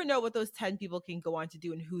 And you never know what those 10 people can go on to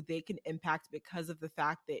do and who they can impact because of the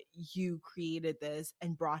fact that you created this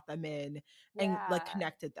and brought them in and like Yeah.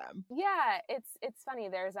 connected them. Yeah, it's funny.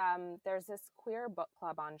 There's this queer book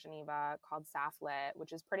club on Geneva called Safflit,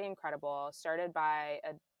 which is pretty incredible. Started by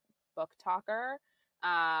a book talker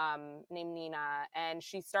named Nina, and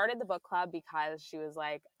she started the book club because she was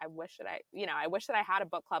like, I wish that I had a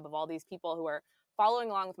book club of all these people who are following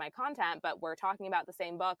along with my content, but we're talking about the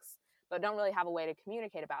same books, but don't really have a way to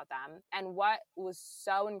communicate about them. And what was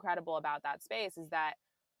so incredible about that space is that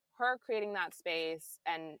her creating that space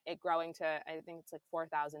and it growing to, I think it's like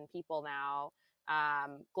 4,000 people now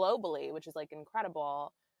globally, which is like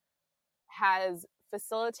incredible, has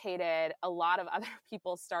facilitated a lot of other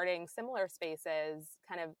people starting similar spaces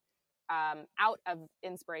kind of out of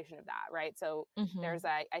inspiration of that, right? So there's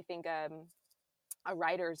I think a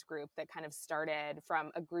writers group that kind of started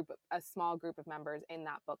from a small group of members in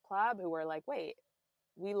that book club who were like, wait,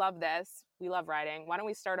 we love this. We love writing. Why don't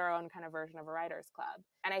we start our own kind of version of a writers club?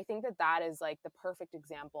 And I think that that is like the perfect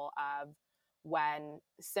example of when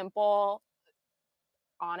simple,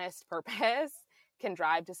 honest purpose can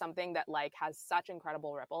drive to something that like has such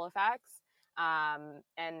incredible ripple effects. And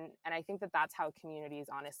I think that that's how communities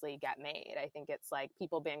honestly get made. I think it's like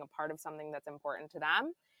people being a part of something that's important to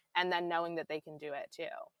them and then knowing that they can do it too.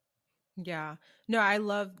 Yeah. No, I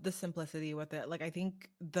love the simplicity with it. Like I think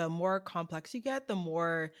the more complex you get, the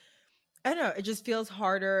more, I don't know, it just feels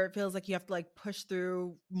harder. It feels like you have to like push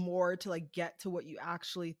through more to like get to what you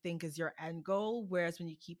actually think is your end goal. Whereas when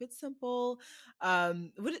you keep it simple,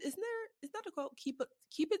 is that a quote? Keep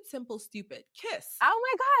it simple, stupid. Kiss. Oh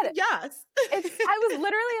my God. Yes. I was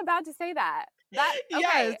literally about to say that. Okay.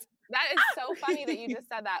 Yes. That is so funny that you just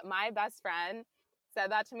said that. My best friend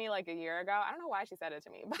said that to me like a year ago. I don't know why she said it to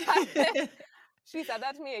me, but she said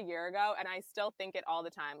that to me a year ago, and I still think it all the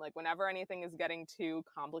time. Like whenever anything is getting too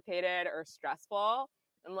complicated or stressful,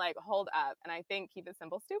 I'm like, hold up. And I think keep it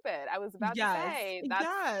simple, stupid. I was about to Yes. say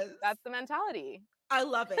Yes. that's the mentality. I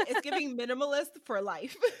love it. It's giving minimalist for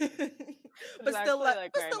life. It's actually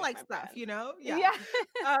like but very still much like my stuff, brand. you know? Yeah.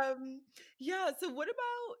 Yeah. Yeah. So what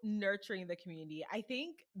about nurturing the community? I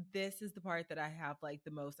think this is the part that I have like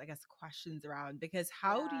the most, I guess, questions around, because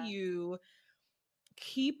how do Yeah. you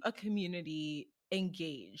keep a community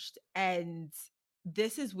engaged? And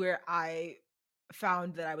this is where I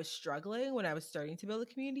found that I was struggling when I was starting to build a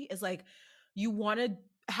community, is like you want to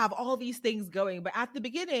have all these things going, but at the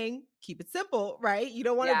beginning, keep it simple, right? You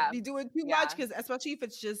don't want to Yeah. be doing too much, Yeah. because especially if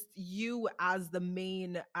it's just you as the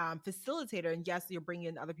main facilitator, and yes, you're bringing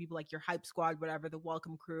in other people like your hype squad, whatever, the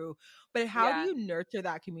welcome crew, but how do Yeah. you nurture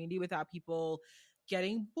that community without people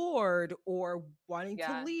getting bored or wanting to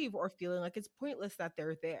Yeah. leave or feeling like it's pointless that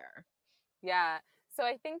they're there? Yeah. So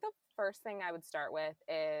I think the first thing I would start with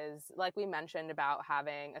is, like we mentioned about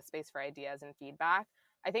having a space for ideas and feedback.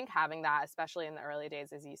 I think having that, especially in the early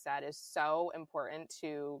days, as you said, is so important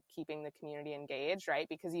to keeping the community engaged, right?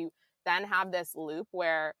 Because you then have this loop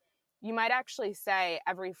where you might actually say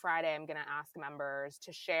every Friday, I'm going to ask members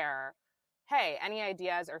to share, hey, any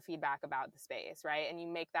ideas or feedback about the space, right? And you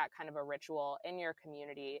make that kind of a ritual in your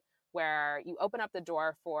community where you open up the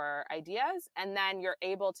door for ideas and then you're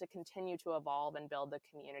able to continue to evolve and build the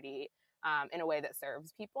community in a way that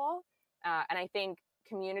serves people. And I think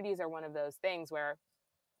communities are one of those things where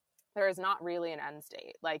there is not really an end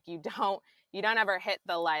state. Like you don't ever hit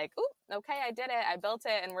the like, ooh, okay, I did it, I built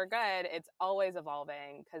it, and we're good. It's always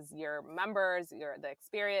evolving because your members, the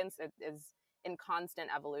experience is in constant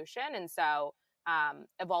evolution. And so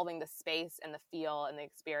evolving the space and the feel and the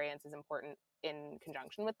experience is important in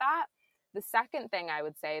conjunction with that. The second thing I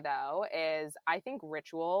would say though is I think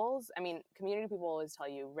rituals, I mean, community people always tell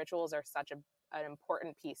you rituals are such an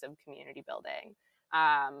important piece of community building.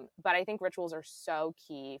 But I think rituals are so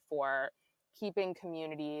key for keeping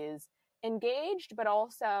communities engaged, but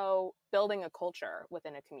also building a culture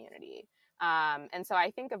within a community. And so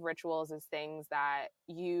I think of rituals as things that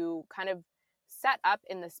you kind of set up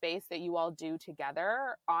in the space that you all do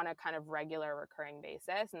together on a kind of regular recurring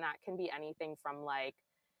basis. And that can be anything from like,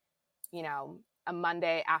 a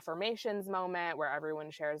Monday affirmations moment where everyone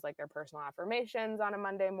shares like their personal affirmations on a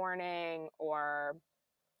Monday morning, or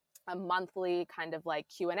a monthly kind of like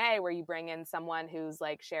Q&A where you bring in someone who's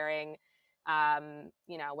like sharing,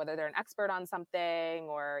 you know, whether they're an expert on something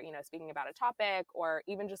or, you know, speaking about a topic, or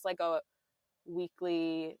even just like a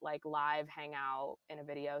weekly like live hangout in a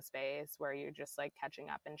video space where you're just like catching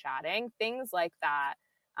up and chatting, things like that,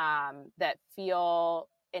 that feel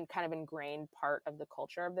in kind of ingrained part of the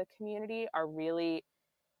culture of the community are really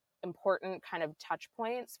important kind of touch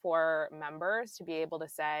points for members to be able to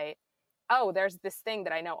say, oh, there's this thing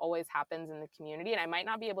that I know always happens in the community, and I might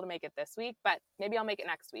not be able to make it this week, but maybe I'll make it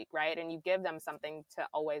next week, right? And you give them something to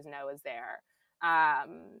always know is there.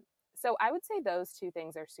 So I would say those two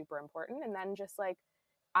things are super important. And then just like,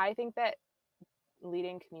 I think that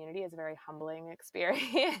leading community is a very humbling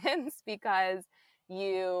experience because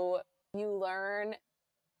you learn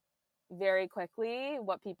very quickly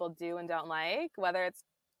what people do and don't like, whether it's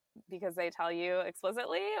because they tell you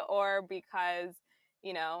explicitly or because,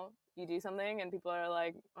 you know, you do something and people are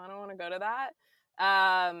like, I don't want to go to that.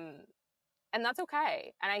 And that's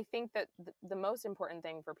okay. And I think that the most important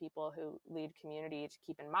thing for people who lead community to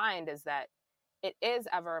keep in mind is that it is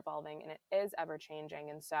ever evolving and it is ever changing.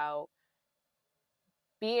 And so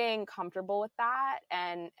being comfortable with that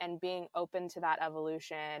and being open to that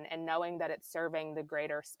evolution and knowing that it's serving the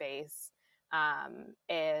greater space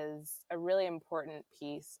is a really important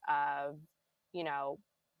piece of, you know,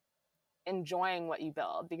 enjoying what you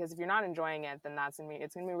build. Because if you're not enjoying it, then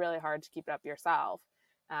it's gonna be really hard to keep it up yourself.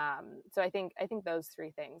 So I think those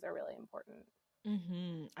three things are really important.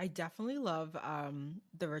 I definitely love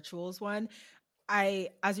the rituals one.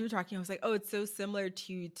 As you were talking, I was like, oh, it's so similar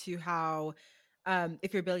to how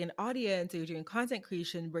if you're building an audience or you're doing content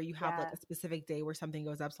creation where you have like Yeah. a specific day where something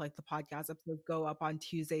goes up. So like the podcast episodes go up on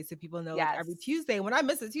Tuesday. So people know like Yes. every Tuesday. When I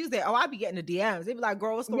miss a Tuesday, oh, I'll be getting the DMs. They'd be like,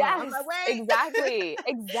 girl, what's going on? I'm Yes, like, wait.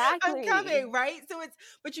 exactly. I'm coming, right? So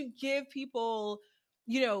but you give people,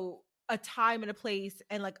 you know, a time and a place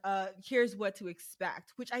and like here's what to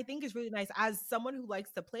expect, which I think is really nice. As someone who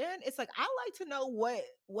likes to plan, it's like I like to know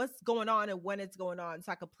what's going on and when it's going on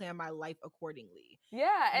so I can plan my life accordingly.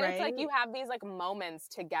 Yeah, and it's like Right? you have these like moments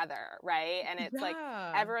together, right? And it's like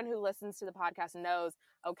Yeah. everyone who listens to the podcast knows,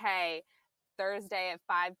 okay, Thursday at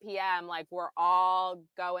 5 p.m., like we're all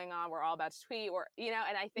going on, we're all about to tweet, or you know,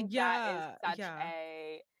 and I think that is Yeah.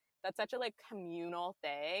 that's such a like communal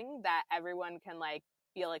thing that everyone can like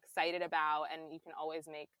feel excited about, and you can always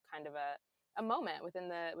make kind of a moment within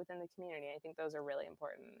the community. I think those are really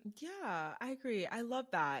important. Yeah, I agree. I love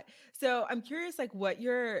that. So I'm curious, like, what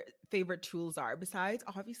your favorite tools are besides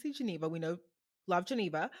obviously Geneva. We know, love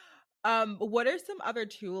Geneva. What are some other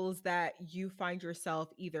tools that you find yourself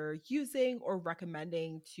either using or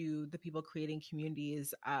recommending to the people creating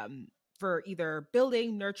communities for either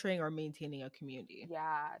building, nurturing, or maintaining a community?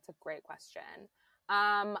 Yeah, it's a great question.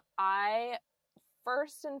 I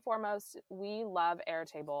first and foremost, we love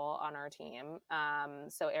Airtable on our team.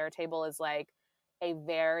 So Airtable is like a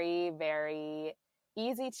very, very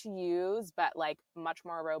easy to use, but like much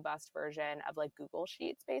more robust version of like Google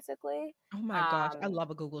Sheets, basically. Oh my gosh, I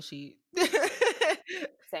love a Google Sheet.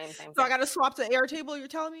 Same. So I got to swap to Airtable, you're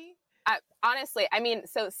telling me? Honestly, I mean,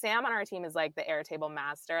 so Sam on our team is like the Airtable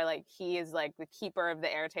master. Like he is like the keeper of the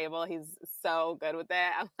Airtable. He's so good with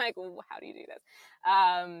it. I'm like, how do you do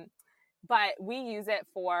this? But we use it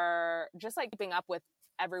for just like keeping up with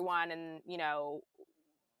everyone and, you know,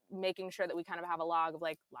 making sure that we kind of have a log of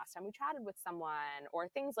like last time we chatted with someone or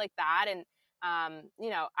things like that. And,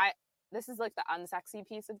 you know, this is like the unsexy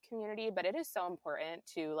piece of community, but it is so important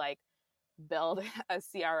to like build a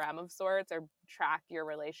CRM of sorts or track your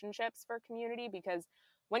relationships for community, because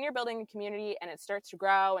when you're building a community and it starts to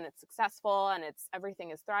grow and it's successful and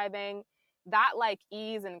everything is thriving, that like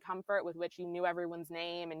ease and comfort with which you knew everyone's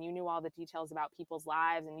name and you knew all the details about people's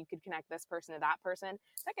lives and you could connect this person to that person,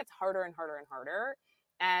 that gets harder and harder and harder.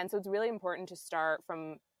 And so it's really important to start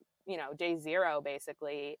from, you know, day zero,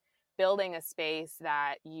 basically building a space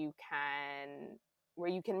that where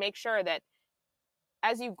you can make sure that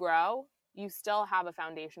as you grow, you still have a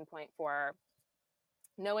foundation point for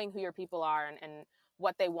knowing who your people are and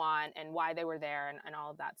what they want and why they were there and all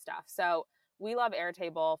of that stuff. So we love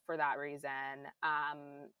Airtable for that reason.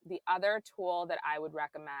 The other tool that I would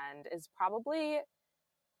recommend is probably,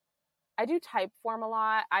 I do Typeform a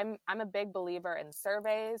lot. I'm a big believer in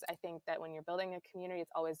surveys. I think that when you're building a community,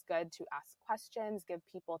 it's always good to ask questions, give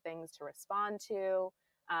people things to respond to.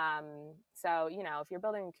 So, you know, if you're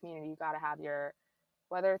building a community, you got to have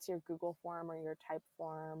whether it's your Google form or your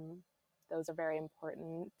Typeform, those are very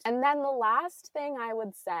important. And then the last thing I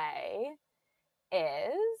would say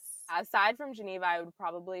is, aside from Geneva, I would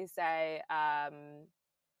probably say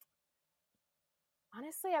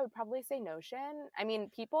Honestly, I would probably say Notion. I mean,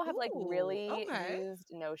 people have like Ooh, really okay. used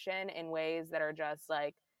Notion in ways that are just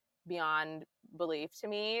like beyond belief to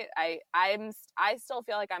me. I still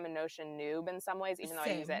feel like I'm a Notion noob in some ways, even though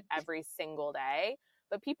I use it Same. every single day.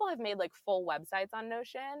 But people have made like full websites on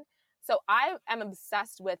Notion. So I am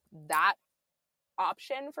obsessed with that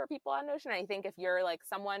option for people on Notion. I think if you're like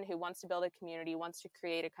someone who wants to build a community, wants to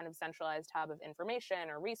create a kind of centralized hub of information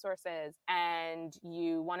or resources, and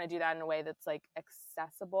you want to do that in a way that's like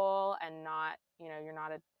accessible and not, you're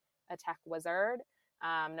not a tech wizard,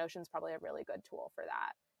 Notion's probably a really good tool for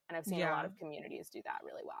that. And I've seen a lot Yeah. of communities do that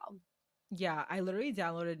really well. Yeah, I literally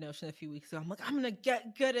downloaded Notion a few weeks ago. I'm like, I'm gonna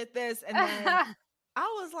get good at this. And then I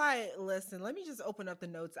was like, listen, let me just open up the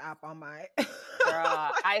notes app on my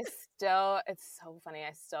Girl, it's so funny.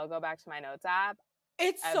 I still go back to my notes app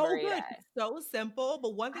It's so every good. day. It's so simple.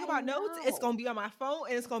 But one thing I about notes, it's know. gonna be on my phone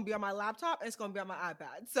and it's gonna be on my laptop and it's gonna be on my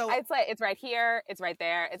iPad. So It's like, it's right here. It's right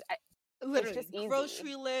there. It's literally just easy.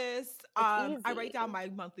 grocery lists. It's I easy. write down my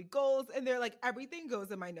monthly goals and they're like everything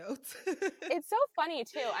goes in my notes. It's so funny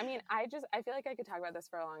too. I mean, I feel like I could talk about this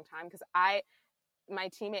for a long time because my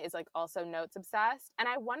teammate is like also notes obsessed. And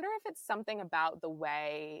I wonder if it's something about the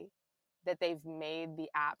way that they've made the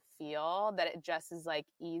app feel that it just is like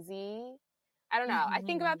easy. I don't know. I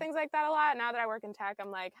think about things like that a lot. Now that I work in tech, I'm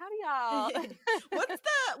like, how do y'all?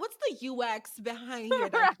 What's the UX behind here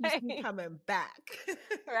that keeps me coming back?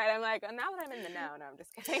 Right. I'm like, now that I'm in the know. No, I'm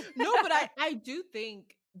just kidding. No, but I do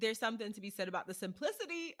think there's something to be said about the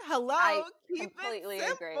simplicity. Hello, I keep completely it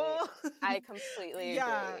simple. agree. I completely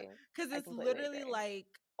Yeah, agree. because I it's completely literally agree. like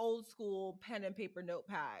old school pen and paper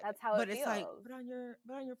notepad, That's how but it it's like feels. put on your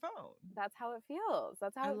phone. That's how it feels.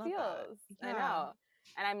 That's I how it love that. feels. I Yeah. know.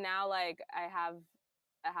 And I'm now like, I have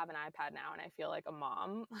an iPad now and I feel like a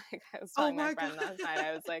mom. Like I was Oh telling my my friend god. last night,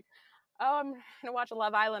 I was like, oh, I'm gonna watch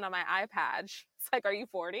Love Island on my iPad. She's like, are you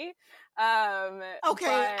 40? Okay,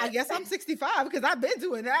 I But guess I'm 65 because I've been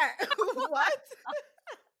doing that. What?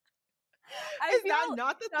 I Is feel that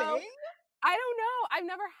not the so, thing? I don't know. I've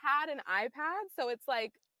never had an iPad, so it's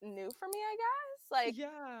like new for me, I guess. Like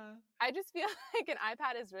Yeah. I just feel like an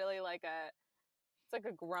iPad is really like it's like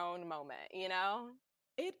a grown moment, you know?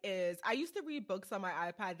 It is. I used to read books on my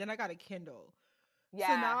iPad, then I got a Kindle. So now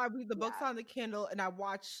Yeah. I read the books Yeah. on the Kindle and I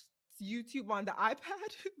watch YouTube on the iPad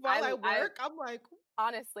while I I work. I'm like,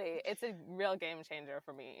 honestly, it's a real game changer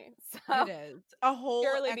for me. it So is a whole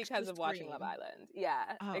purely extra because of watching Love screen. Island. Yeah,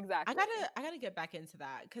 Oh, exactly. I gotta get back into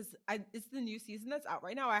that because it's the new season that's out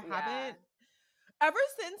right now. I Yeah. haven't ever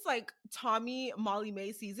since like Tommy Molly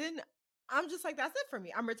May season. I'm just like, that's it for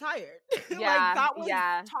me. I'm retired. Like Yeah. that was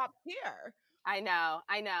Yeah. top tier. I know.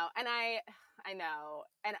 I know. And I know.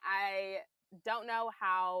 And I don't know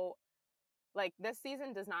how, like, this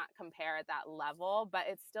season does not compare at that level, but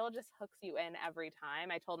it still just hooks you in every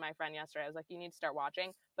time. I told my friend yesterday, I was like, you need to start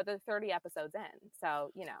watching, but they're 30 episodes in.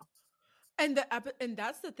 So, And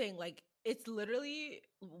that's the thing. Like it's literally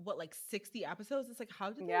what, like 60 episodes. It's like,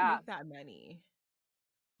 how did they yeah, make that many?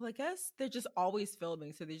 Well, I guess they're just always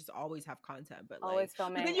filming, so they just always have content. always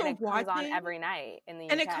But then filming. And you're it comes on watching, every night in the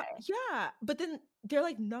and UK. yeah. But then they're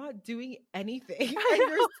like not doing anything, and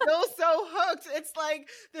you're still so hooked. It's like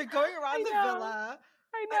they're going around the villa,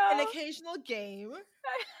 I an know. occasional game,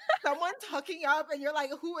 someone's hooking up, and you're like,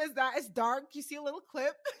 "Who is that?" It's dark. You see a little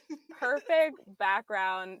clip. Perfect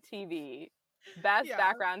background TV. Best Yeah.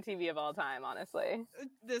 background TV of all time, honestly.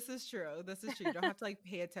 This is true. This is true. You don't have to like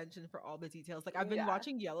pay attention for all the details. Like I've been Yeah.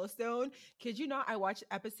 watching Yellowstone. Kid you not, I watched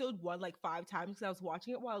episode 1 like 5 times because I was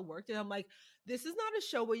watching it while I worked, and I'm like, this is not a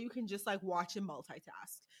show where you can just like watch and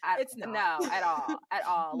multitask. It's not. No, at all. At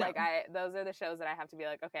all. No. Like those are the shows that I have to be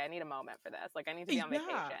like, okay, I need a moment for this. Like I need to be on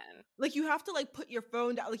vacation. Like you have to like put your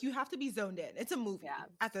phone down. Like you have to be zoned in. It's a movie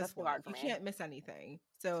at this that's too point. hard for You me. can't miss anything.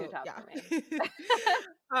 So Too tough yeah.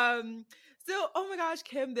 for me. So oh my gosh,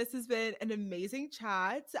 Kim, this has been an amazing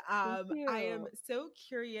chat. Thank you. I am so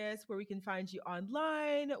curious where we can find you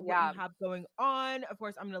online, what Yeah. you have going on. Of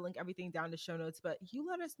course, I'm gonna link everything down to show notes, but you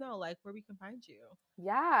let us know like where we can find you.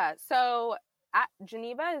 Yeah. So at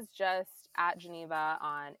Geneva is just at Geneva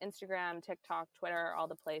on Instagram, TikTok, Twitter, all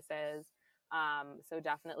the places. So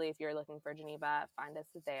definitely if you're looking for Geneva, find us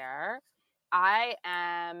there.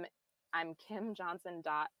 I'm Kim Johnson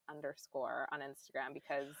 __ on Instagram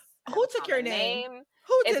because who took your name?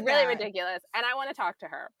 Who did It's really that? ridiculous. And I want to talk to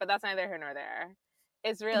her, but that's neither here nor there.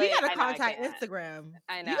 It's really, we gotta contact Instagram.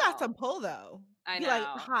 I know. You got some pull though. I Be know. like,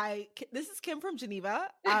 hi, this is Kim from Geneva.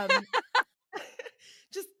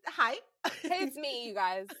 Just hi. Hey, it's me, you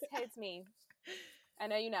guys. Hey, it's me. I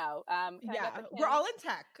know you know. Yeah, we're all in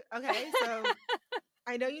tech. Okay, so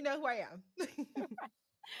I know you know who I am.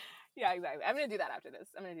 Yeah, exactly. I'm gonna do that after this.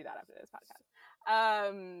 Podcast.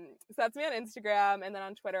 So that's me on Instagram, and then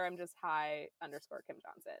on Twitter, I'm just hi_Kim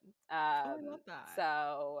Johnson. I love that.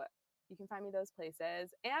 So you can find me those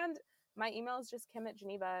places, and my email is just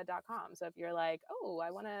kim@geneva.com. So if you're like, oh,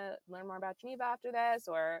 I want to learn more about Geneva after this,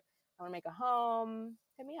 or I want to make a home,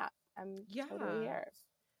 hit me up. I'm totally here.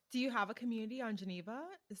 Do you have a community on Geneva?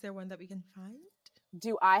 Is there one that we can find?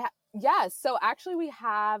 Yes. So actually we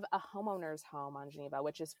have a homeowner's home on Geneva,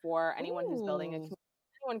 which is for anyone who's building a community.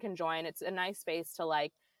 Anyone can join. It's a nice space to,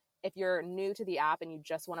 like, if you're new to the app and you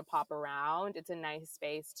just want to pop around, it's a nice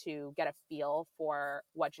space to get a feel for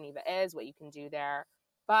what Geneva is, what you can do there.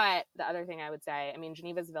 But the other thing I would say, I mean,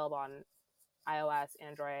 Geneva is available on iOS,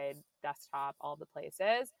 Android, desktop, all the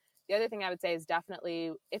places. The other thing I would say is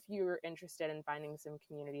definitely, if you're interested in finding some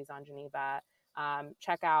communities on Geneva,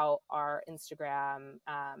 check out our Instagram,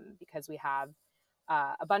 because we have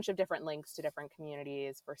a bunch of different links to different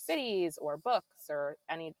communities for cities or books or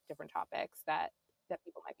any different topics that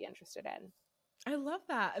people might be interested in. I love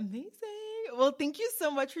that. Amazing. Well, thank you so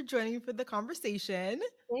much for joining me for the conversation.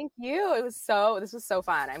 Thank you. This was so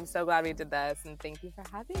fun. I'm so glad we did this, and thank you for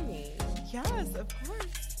having me. Yes, of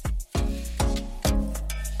course.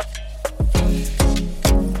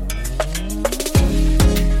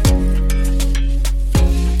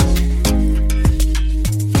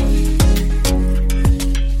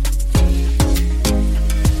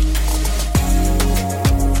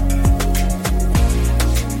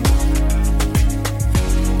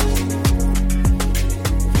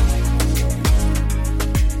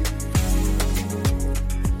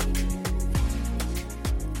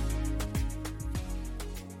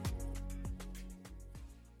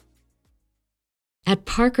 At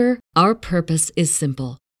Parker, our purpose is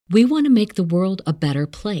simple. We want to make the world a better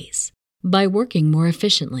place by working more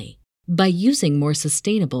efficiently, by using more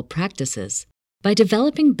sustainable practices, by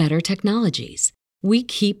developing better technologies. We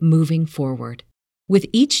keep moving forward. With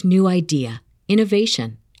each new idea,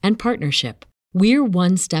 innovation, and partnership, we're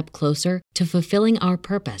one step closer to fulfilling our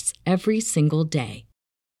purpose every single day.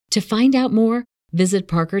 To find out more, visit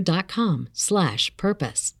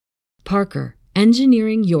parker.com/purpose. Parker,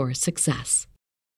 engineering your success.